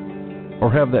person?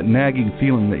 Or have that nagging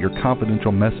feeling that your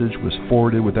confidential message was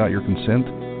forwarded without your consent?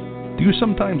 Do you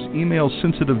sometimes email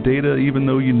sensitive data even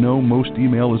though you know most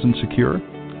email isn't secure?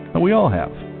 And we all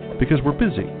have, because we're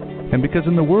busy, and because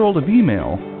in the world of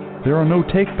email, there are no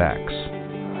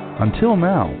takebacks. Until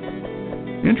now.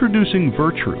 Introducing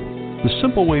Virtru, the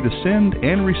simple way to send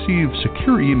and receive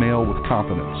secure email with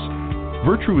confidence.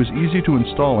 Virtru is easy to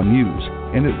install and use,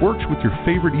 and it works with your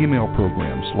favorite email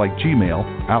programs like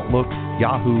Gmail, Outlook,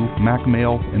 Yahoo,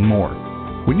 MacMail, and more.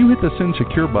 When you hit the Send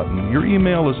Secure button, your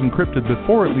email is encrypted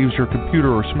before it leaves your computer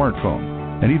or smartphone.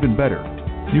 And even better,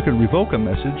 you can revoke a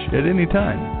message at any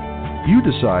time. You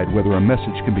decide whether a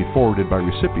message can be forwarded by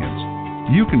recipients.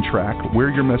 You can track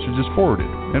where your message is forwarded,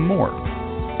 and more.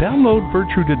 Download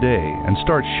Virtru today and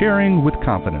start sharing with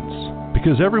confidence,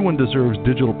 because everyone deserves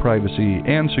digital privacy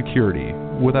and security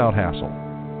without hassle.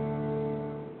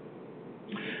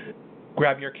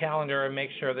 Grab your calendar and make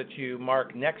sure that you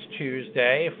mark next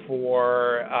Tuesday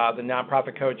for the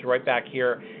Nonprofit Coach right back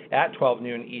here at 12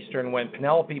 noon Eastern, when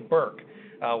Penelope Burke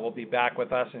will be back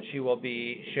with us, and she will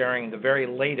be sharing the very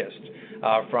latest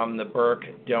from the Burke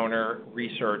Donor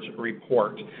Research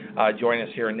Report. Join us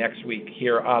here next week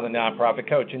here on the Nonprofit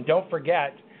Coach. And don't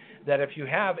forget that if you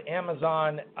have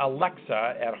Amazon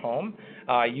Alexa at home,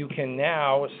 you can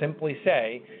now simply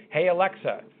say, "Hey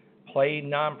Alexa, play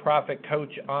Nonprofit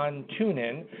Coach on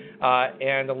TuneIn,"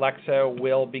 and Alexa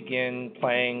will begin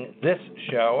playing this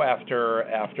show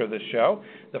after the show.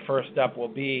 The first up will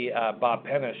be Bob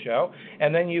Penna's show,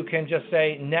 and then you can just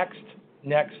say next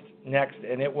next,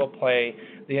 and it will play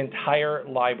the entire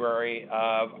library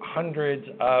of hundreds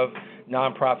of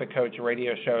Nonprofit Coach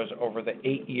radio shows over the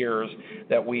 8 years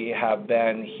that we have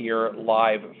been here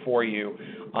live for you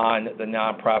on the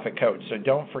Nonprofit Coach. So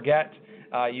don't forget,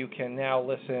 you can now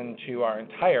listen to our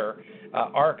entire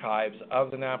archives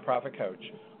of the Nonprofit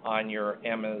Coach on your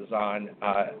Amazon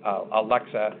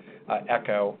Alexa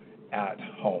Echo at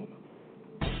home.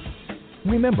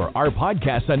 Remember, our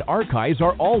podcasts and archives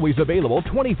are always available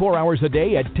 24 hours a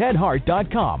day at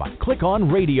tedhart.com. Click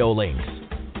on radio links.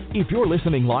 If you're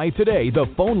listening live today, the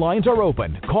phone lines are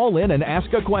open. Call in and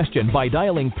ask a question by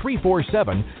dialing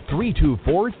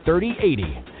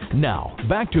 347-324-3080. Now,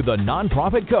 back to the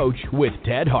Nonprofit Coach with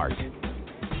Ted Hart.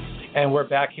 And we're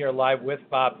back here live with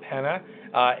Bob Penna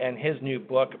and his new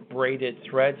book, Braided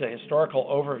Threads, a historical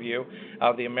overview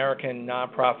of the American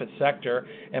nonprofit sector.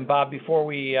 And Bob, before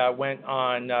we went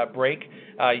on break,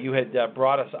 you had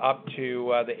brought us up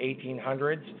to the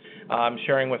 1800s,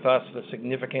 sharing with us the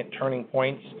significant turning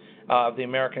points of the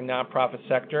American nonprofit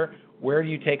sector. Where do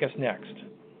you take us next?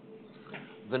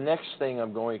 The next thing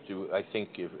I'm going to, I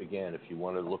think, if you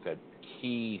want to look at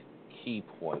key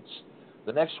points,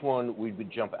 the next one, we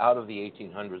would jump out of the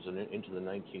 1800s and into the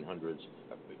 1900s.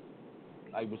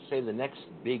 I would say the next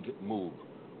big move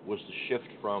was the shift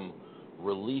from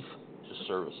relief to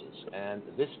services. And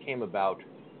this came about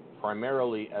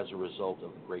primarily as a result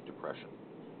of the Great Depression.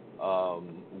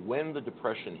 When the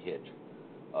Depression hit,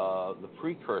 the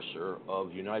precursor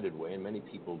of United Way, and many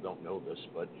people don't know this,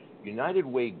 but United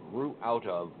Way grew out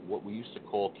of what we used to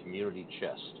call community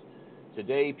chest.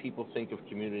 Today, people think of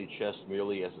community chest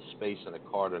merely as a space and a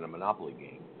card in a Monopoly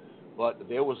game. But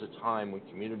there was a time when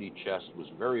community chest was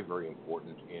very, very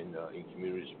important in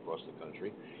communities across the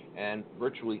country. And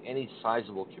virtually any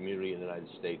sizable community in the United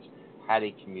States had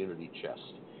a community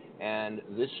chest. And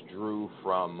this drew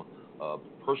from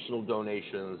personal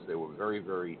donations. They were very,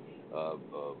 very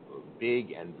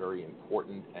big and very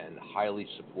important and highly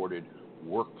supported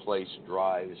workplace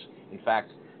drives. In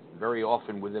fact, very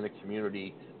often within a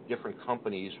community, different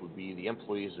companies would be, the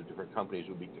employees of different companies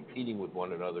would be competing with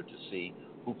one another to see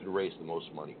who could raise the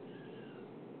most money.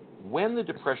 When the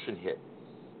Depression hit,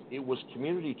 it was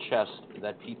community chest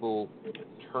that people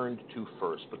turned to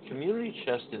first. But community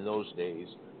chest in those days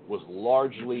was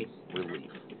largely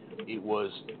relief. It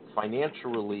was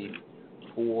financial relief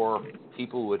for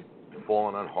people who had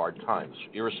fallen on hard times,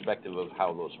 irrespective of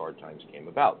how those hard times came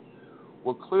about.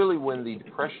 Well, clearly when the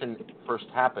Depression first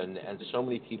happened and so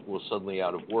many people were suddenly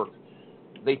out of work,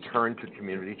 they turned to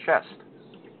community chest.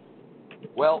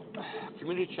 Well,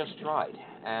 community chest tried,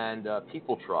 and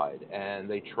people tried, and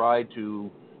they tried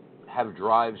to have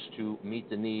drives to meet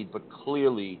the need, but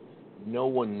clearly no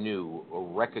one knew or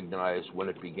recognized when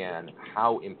it began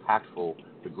how impactful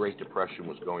the Great Depression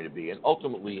was going to be. And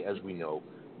ultimately, as we know,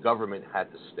 government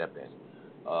had to step in.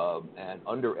 And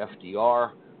under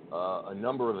FDR, a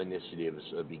number of initiatives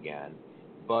began,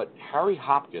 but Harry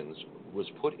Hopkins was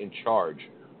put in charge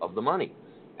of the money.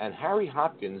 And Harry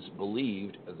Hopkins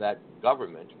believed that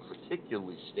government,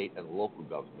 particularly state and local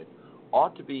government,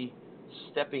 ought to be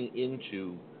stepping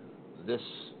into this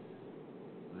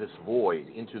void,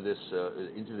 into this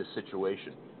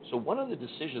situation. So one of the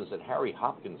decisions that Harry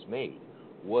Hopkins made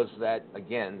was that,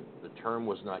 again, the term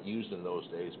was not used in those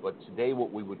days, but today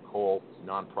what we would call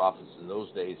nonprofits, in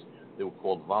those days they were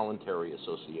called voluntary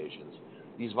associations.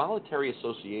 These voluntary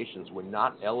associations were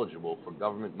not eligible for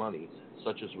government money,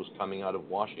 such as was coming out of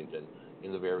Washington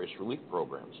in the various relief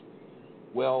programs.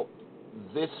 Well,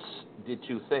 this did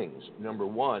two things. Number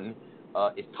one,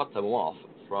 it cut them off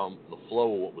from the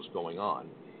flow of what was going on,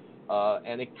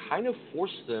 and it kind of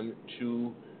forced them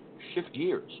to shift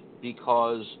gears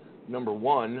because, number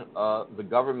one, the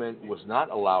government was not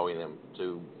allowing them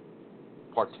to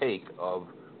partake of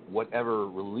whatever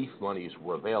relief monies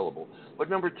were available. But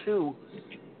number two,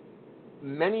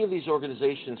 many of these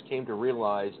organizations came to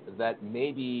realize that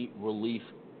maybe relief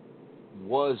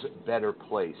was better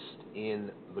placed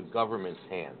in the government's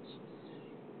hands.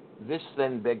 This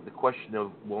then begged the question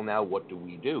of, well, now what do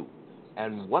we do?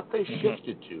 And what they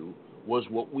shifted to was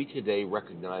what we today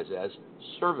recognize as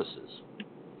services.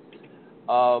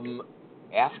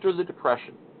 After the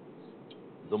Depression,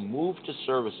 the move to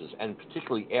services, and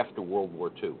particularly after World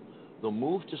War II, the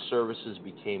move to services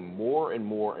became more and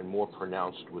more and more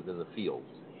pronounced within the field.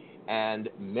 And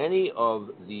many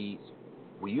of the,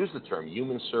 we use the term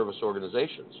human service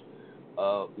organizations,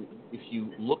 if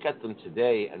you look at them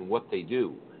today and what they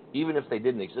do, even if they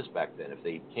didn't exist back then, if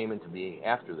they came into being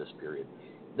after this period,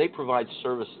 they provide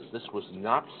services. This was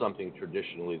not something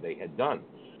traditionally they had done.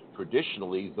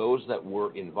 Traditionally, those that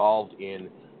were involved in,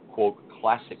 quote,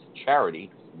 classic charity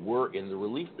were in the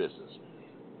relief business.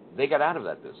 They got out of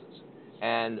that business.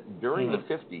 And during the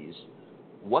 50s,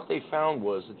 what they found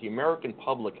was that the American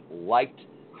public liked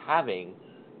having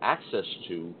access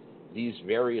to these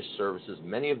various services,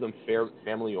 many of them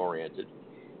family-oriented,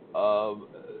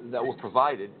 that were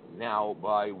provided now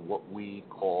by what we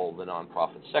call the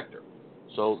nonprofit sector.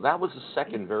 So that was the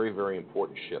second very, very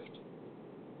important shift.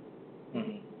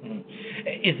 Mm-hmm.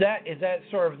 Is that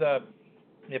sort of the,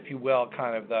 if you will,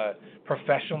 kind of the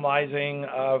professionalizing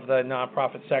of the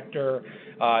nonprofit sector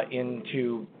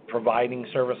into providing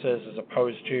services as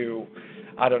opposed to,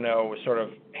 I don't know, sort of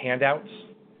handouts?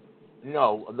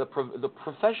 No, the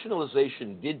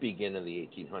professionalization did begin in the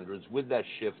 1800s with that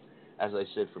shift, as I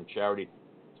said, from charity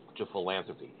to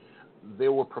philanthropy.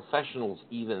 There were professionals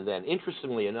even then.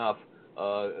 Interestingly enough,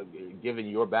 given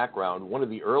your background, one of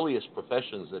the earliest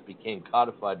professions that became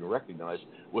codified and recognized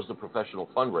was the professional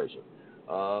fundraiser.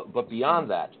 But beyond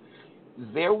that,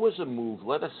 there was a move.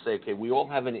 Let us say, okay, we all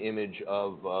have an image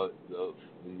of the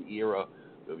era.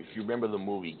 If you remember the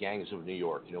movie Gangs of New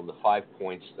York, the 5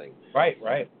 points thing. Right.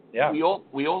 Yeah. We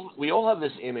all have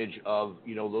this image of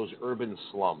those urban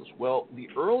slums. Well, the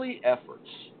early efforts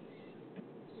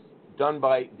done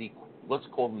by let's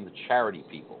call them the charity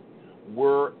people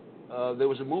were there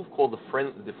was a move called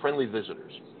the friendly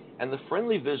visitors, and the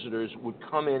friendly visitors would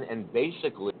come in and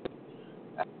basically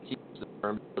keep the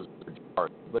term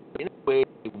but in a way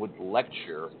they would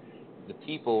lecture the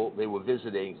people they were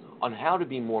visiting on how to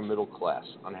be more middle class,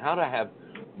 on how to have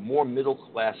more middle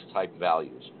class type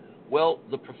values. Well,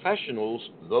 the professionals,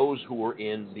 those who were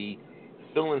in the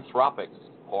philanthropic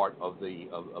part of the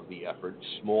effort,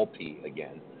 small p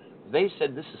again, they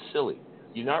said this is silly.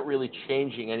 You're not really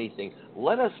changing anything.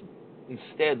 Let us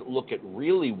instead look at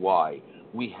really why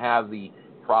we have the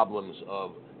problems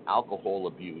of alcohol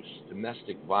abuse,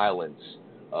 domestic violence,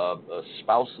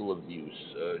 spousal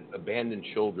abuse, abandoned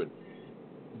children.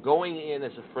 Going in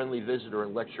as a friendly visitor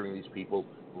and lecturing these people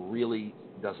really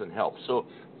doesn't help. So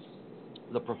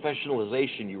the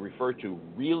professionalization you refer to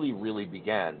really, really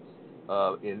began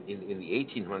in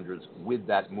the 1800s with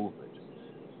that movement.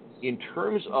 In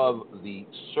terms of the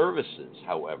services,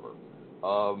 however,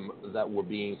 that were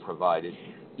being provided,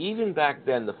 even back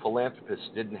then the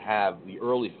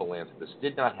early philanthropists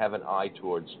did not have an eye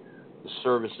towards the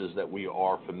services that we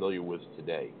are familiar with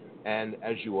today. And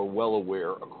as you are well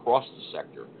aware, across the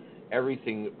sector,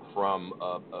 everything from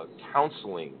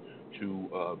counseling to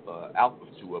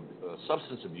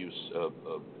substance abuse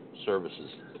services,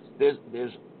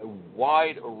 there's a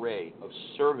wide array of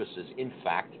services. In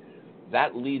fact,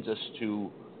 that leads us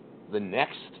to the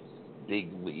next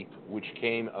big leap, which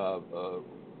came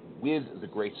with the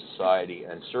Great Society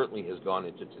and certainly has gone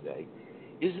into today,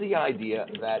 is the idea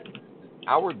that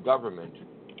our government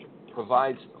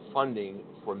provides funding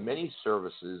for many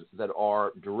services that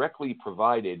are directly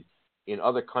provided in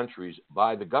other countries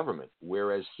by the government,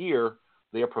 whereas here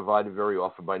they are provided very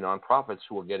often by nonprofits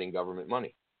who are getting government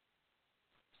money.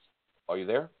 Are you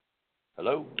there?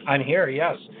 Hello? I'm here,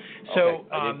 yes. So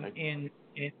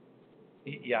okay.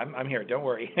 Yeah, I'm here. Don't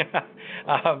worry.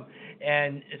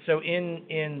 And so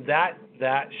in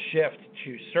that shift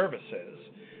to services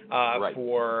right.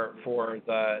 for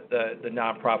the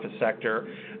nonprofit sector,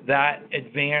 that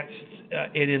advanced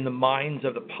it in the minds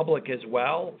of the public as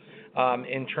well,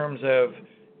 in terms of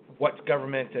what's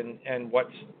government and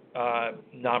what's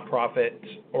nonprofit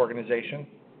organization.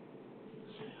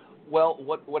 Well,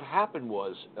 what happened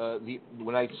was the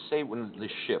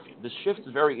shift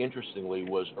very interestingly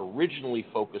was originally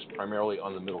focused primarily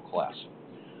on the middle class,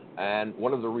 and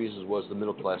one of the reasons was the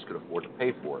middle class could afford to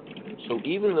pay for it. So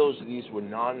even though these were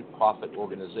non-profit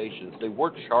organizations, they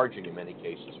were charging in many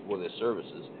cases for their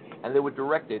services, and they were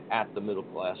directed at the middle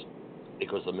class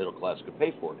because the middle class could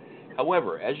pay for it.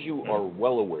 However, as you are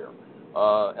well aware,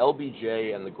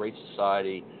 LBJ and the Great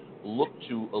Society looked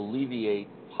to alleviate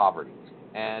poverty.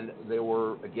 And there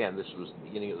were, again, this was the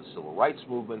beginning of the Civil Rights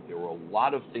Movement. There were a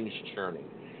lot of things churning.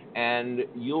 And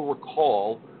you'll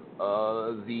recall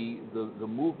the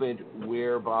movement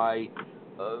whereby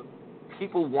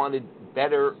people wanted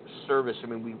better service. I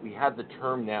mean, we had the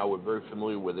term now, we're very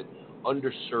familiar with it,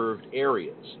 underserved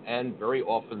areas. And very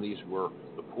often these were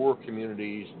the poor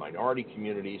communities, minority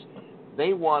communities.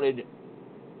 They wanted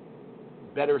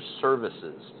better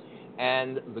services.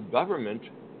 And the government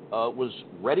was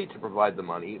ready to provide the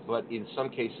money, but in some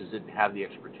cases didn't have the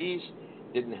expertise,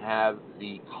 didn't have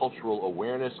the cultural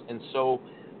awareness, and so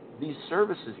these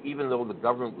services, even though the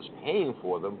government was paying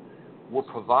for them, were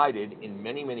provided in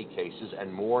many, many cases,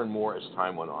 and more as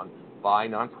time went on, by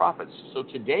nonprofits. So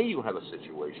today you have a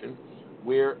situation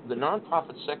where the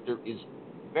nonprofit sector is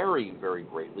very, very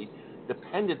greatly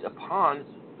dependent upon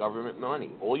government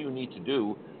money. All you need to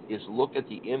do is look at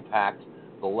the impact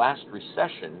the last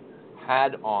recession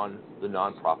had on the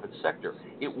nonprofit sector.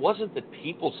 It wasn't that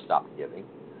people stopped giving,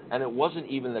 and it wasn't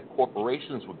even that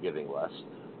corporations were giving less.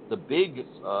 The big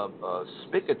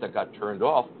spigot that got turned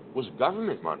off was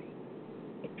government money.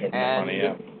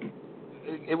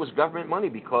 It was government money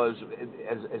because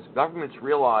as governments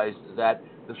realized that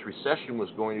this recession was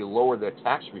going to lower their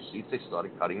tax receipts, they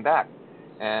started cutting back.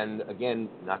 And again,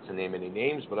 not to name any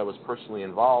names, but I was personally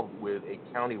involved with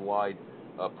a countywide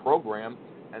program,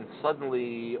 and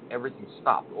suddenly everything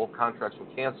stopped. All contracts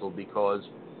were canceled because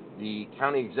the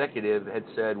county executive had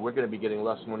said, we're going to be getting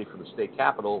less money from the state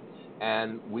capital,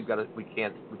 and we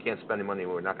can't spend any money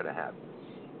we're not going to have.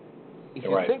 If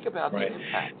you think about the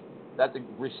impact that the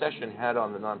recession had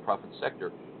on the nonprofit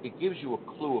sector, it gives you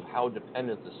a clue of how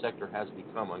dependent the sector has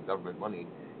become on government money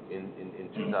in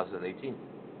 2018.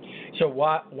 So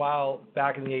while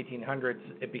back in the 1800s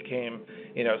it became,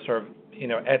 sort of,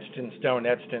 etched in stone,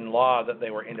 etched in law that they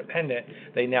were independent,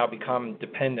 they now become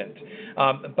dependent.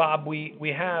 Bob,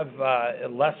 we have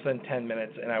less than 10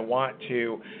 minutes, and I want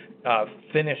to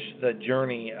finish the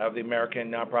journey of the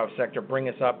American nonprofit sector, bring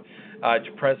us up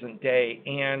to present day,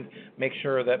 and make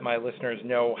sure that my listeners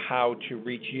know how to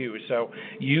reach you. So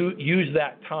you use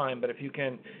that time, but if you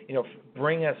can,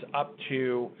 bring us up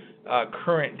to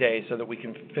current day so that we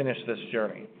can finish this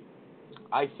journey.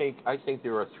 I think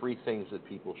there are three things that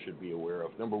people should be aware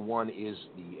of. Number one is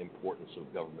the importance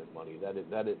of government money.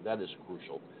 That is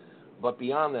crucial. But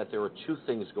beyond that, there are two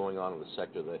things going on in the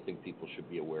sector that I think people should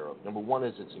be aware of. Number one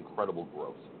is its incredible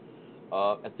growth.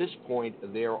 At this point,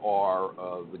 there are,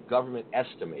 the government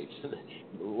estimates,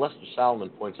 Lester Salomon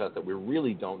points out that we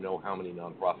really don't know how many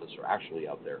nonprofits are actually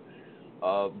out there.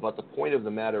 But the point of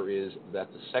the matter is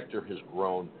that the sector has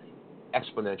grown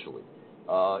exponentially.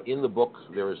 In the book,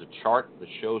 there is a chart that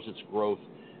shows its growth.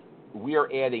 We are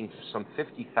adding some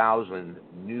 50,000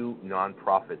 new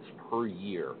nonprofits per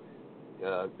year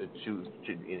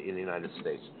in the United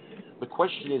States. The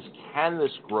question is, can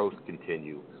this growth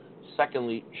continue?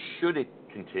 Secondly, should it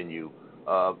continue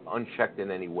unchecked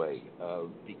in any way?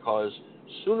 Because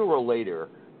sooner or later,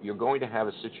 you're going to have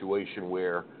a situation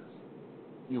where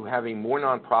you're having more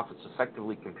nonprofits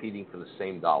effectively competing for the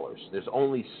same dollars. There's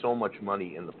only so much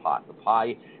money in the pot. The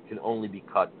pie can only be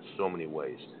cut so many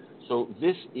ways. So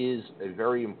this is a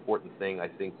very important thing, I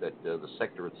think, that the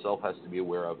sector itself has to be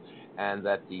aware of, and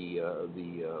that the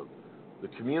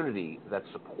community that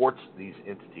supports these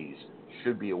entities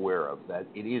should be aware of, that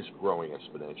it is growing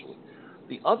exponentially.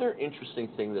 The other interesting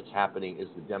thing that's happening is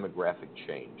the demographic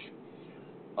change.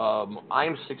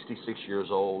 I'm 66 years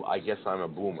old. I guess I'm a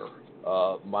boomer.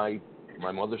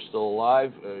 My mother's still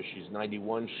alive. She's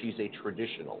 91. She's a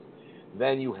traditional.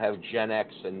 Then you have Gen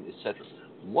X and et cetera.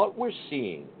 What we're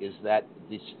seeing is that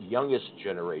this youngest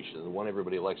generation, the one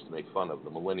everybody likes to make fun of, the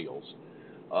millennials,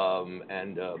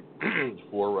 and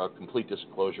for complete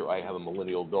disclosure, I have a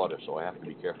millennial daughter, so I have to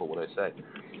be careful what I say.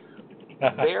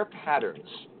 Their patterns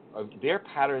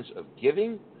of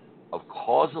giving, of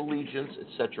cause allegiance,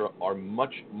 etc., are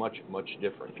much, much, much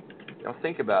different. Now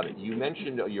think about it. You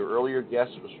mentioned your earlier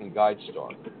guest was from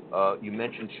GuideStar. You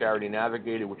mentioned Charity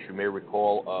Navigator, which you may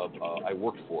recall I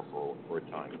worked for a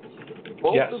time.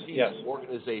 Both of these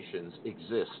organizations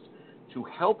exist to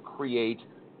help create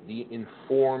the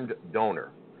informed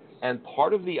donor. And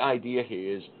part of the idea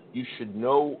here is you should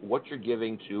know what you're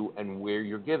giving to and where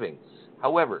you're giving.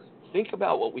 However, think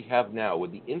about what we have now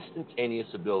with the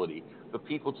instantaneous ability for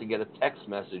people to get a text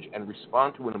message and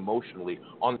respond to it emotionally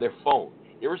on their phone,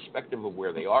 irrespective of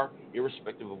where they are,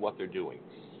 irrespective of what they're doing.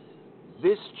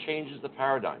 This changes the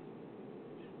paradigm.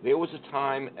 There was a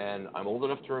time, and I'm old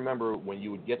enough to remember, when you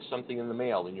would get something in the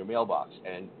mail, in your mailbox,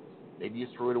 and maybe you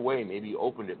threw it away, maybe you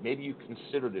opened it, maybe you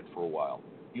considered it for a while.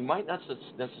 You might not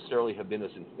necessarily have been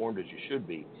as informed as you should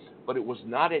be, but it was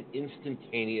not an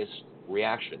instantaneous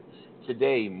reaction.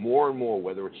 Today, more and more,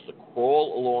 whether it's the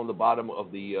crawl along the bottom of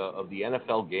the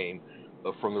NFL game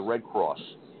from the Red Cross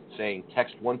saying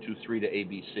text 123 to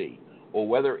ABC, or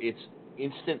whether it's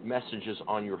instant messages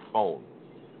on your phone,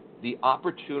 the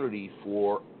opportunity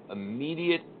for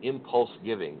immediate impulse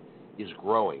giving is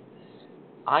growing.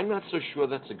 I'm not so sure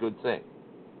that's a good thing,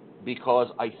 because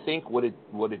I think what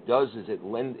it does is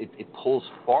it pulls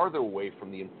farther away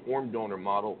from the informed donor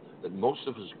model that most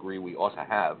of us agree we ought to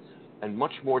have, and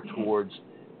much more towards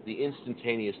the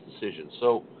instantaneous decision.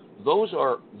 So those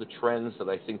are the trends that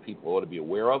I think people ought to be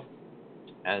aware of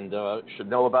and should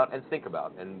know about and think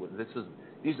about. And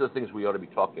these are the things we ought to be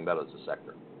talking about as a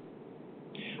sector.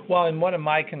 Well, and one of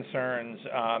my concerns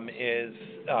is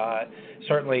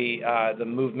certainly the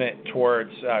movement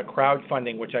towards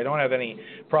crowdfunding, which I don't have any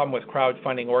problem with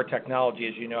crowdfunding or technology.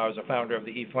 As you know, I was a founder of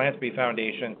the ePhilanthropy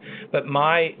Foundation. But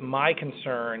my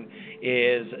concern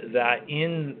is that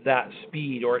in that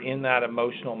speed or in that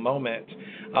emotional moment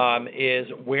is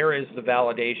where is the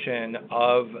validation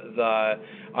of the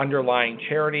underlying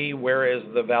charity? Where is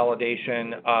the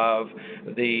validation of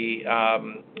the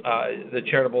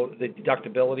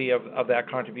deductibility of that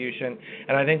contribution?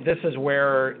 And I think this is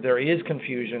where there is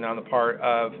confusion on the part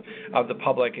of the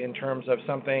public in terms of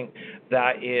something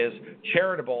that is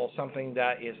charitable, something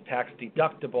that is tax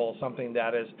deductible, something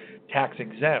that is tax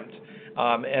exempt.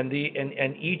 And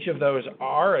each of those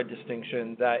are a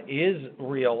distinction that is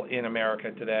real in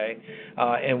America today,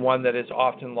 and one that is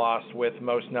often lost with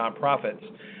most nonprofits.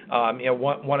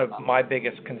 One of my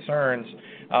biggest concerns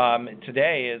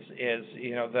today is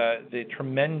the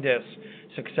tremendous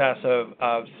success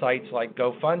of sites like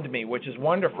GoFundMe, which is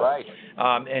wonderful, right.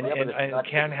 and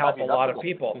can help a lot of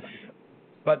people.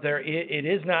 But it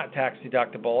is not tax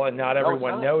deductible, and not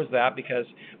everyone knows that because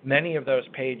many of those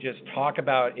pages talk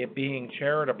about it being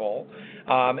charitable.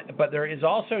 But there is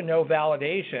also no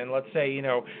validation. Let's say,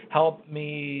 help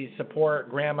me support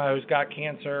grandma who's got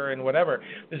cancer and whatever.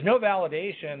 There's no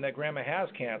validation that grandma has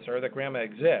cancer, that grandma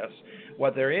exists.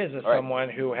 What there is someone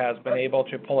who has been able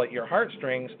to pull at your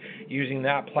heartstrings using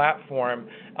that platform,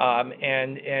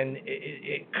 and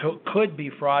it could be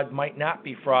fraud, might not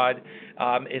be fraud.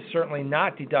 Is certainly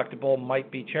not deductible, might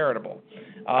be charitable.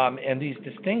 And these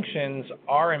distinctions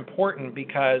are important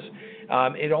because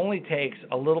it only takes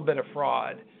a little bit of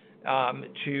fraud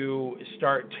to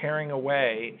start tearing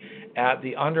away at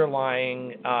the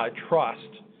underlying trust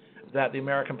that the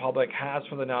American public has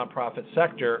for the nonprofit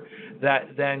sector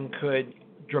that then could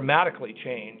dramatically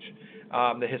change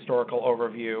the historical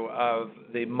overview of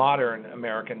the modern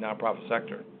American nonprofit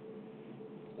sector.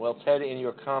 Well, Ted, in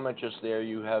your comment just there,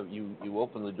 you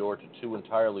opened the door to two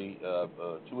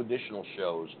additional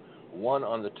shows. One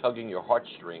on the tugging your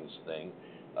heartstrings thing,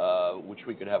 which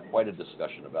we could have quite a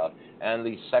discussion about, and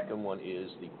the second one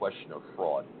is the question of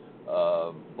fraud.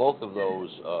 Both of those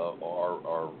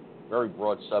are very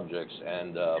broad subjects,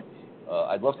 and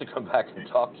I'd love to come back and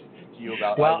talk to you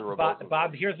about either or both.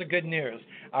 Bob, here's the good news.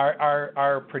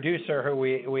 Our producer, who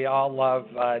we all love,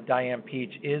 Diane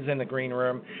Peach, is in the green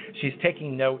room. She's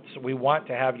taking notes. We want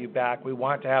to have you back. We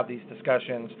want to have these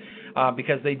discussions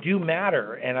because they do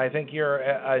matter, and I think you're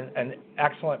an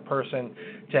excellent person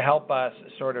to help us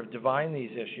sort of divine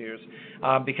these issues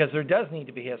because there does need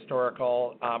to be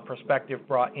historical perspective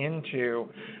brought into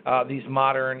these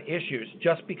modern issues.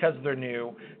 Just because they're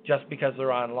new, just because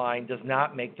they're online, does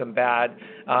not make them bad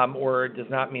or does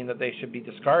not mean that they should be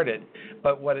discarded.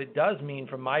 But what it does mean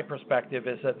from my perspective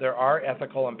is that there are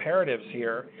ethical imperatives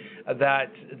here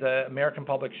that the American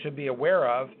public should be aware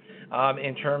of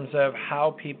in terms of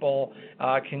how people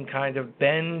can kind of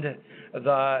bend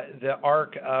the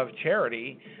arc of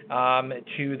charity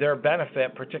to their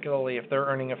benefit, particularly if they're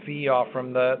earning a fee off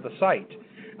from the site.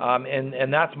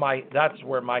 And that's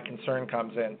where my concern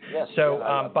comes in. Yes,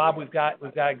 Bob, we've got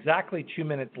exactly 2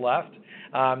 minutes left.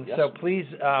 Yes. So please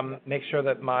make sure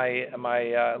that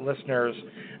my listeners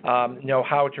know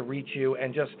how to reach you,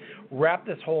 and just wrap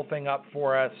this whole thing up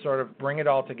for us. Sort of bring it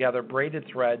all together, braided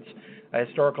threads, a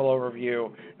historical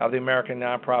overview of the American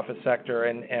nonprofit sector.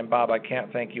 And Bob, I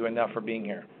can't thank you enough for being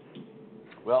here.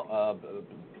 Well,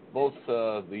 both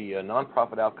the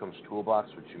Nonprofit Outcomes Toolbox,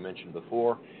 which you mentioned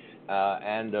before,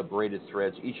 and Braided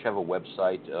Threads each have a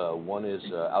website. One is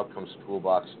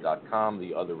outcomestoolbox.com.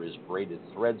 The other is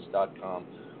braidedthreads.com.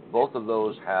 Both of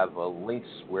those have links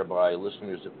whereby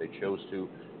listeners, if they chose to,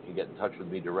 can get in touch with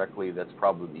me directly. That's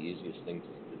probably the easiest thing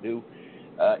to do.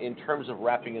 In terms of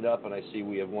wrapping it up, and I see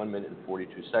we have 1 minute and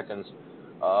 42 seconds,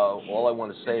 all I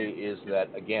want to say is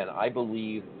that, again, I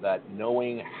believe that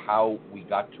knowing how we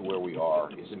got to where we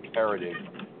are is imperative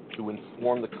to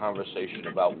inform the conversation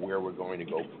about where we're going to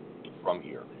go from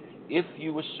here. If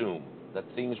you assume that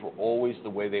things were always the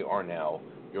way they are now,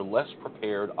 you're less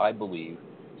prepared, I believe,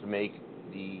 to make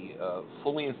the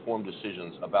fully informed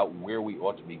decisions about where we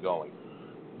ought to be going.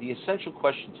 The essential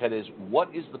question, Ted, is what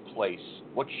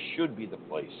should be the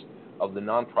place of the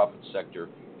nonprofit sector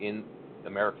in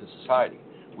American society?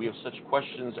 We have such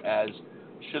questions as,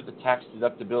 should the tax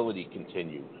deductibility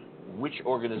continue? Which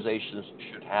organizations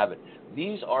should have it?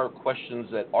 These are questions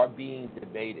that are being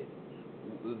debated.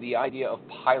 The idea of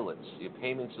pilots, the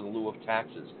payments in lieu of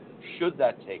taxes, should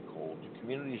that take hold? Do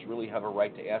communities really have a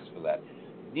right to ask for that?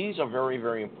 These are very,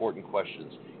 very important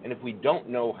questions. And if we don't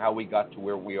know how we got to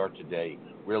where we are today,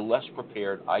 we're less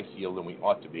prepared, I feel, than we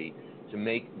ought to be to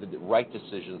make the right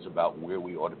decisions about where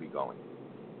we ought to be going.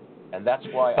 And that's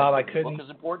why Bob, I think the book is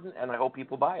important, and I hope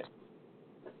people buy it.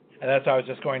 And that's what I was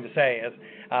just going to say. Is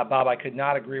Bob, I could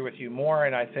not agree with you more.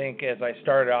 And I think, as I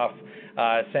started off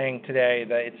saying today,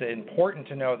 that it's important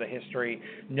to know the history,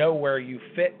 know where you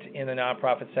fit in the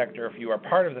nonprofit sector if you are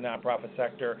part of the nonprofit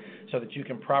sector, so that you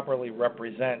can properly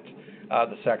represent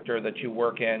the sector that you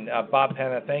work in. Bob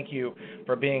Penna, thank you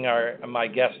for being my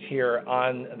guest here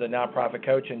on the Nonprofit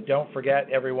Coach. And don't forget,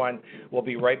 everyone, we'll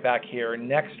be right back here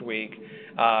next week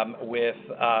with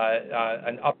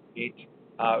an update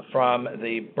from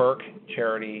the Burke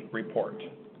Charity Report.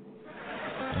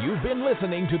 You've been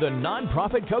listening to the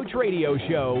Nonprofit Coach Radio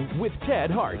Show with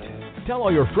Ted Hart. Tell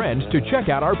all your friends to check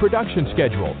out our production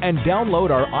schedule and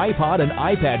download our iPod and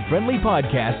iPad-friendly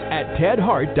podcast at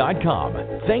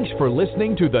tedhart.com. Thanks for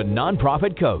listening to the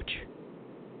Nonprofit Coach.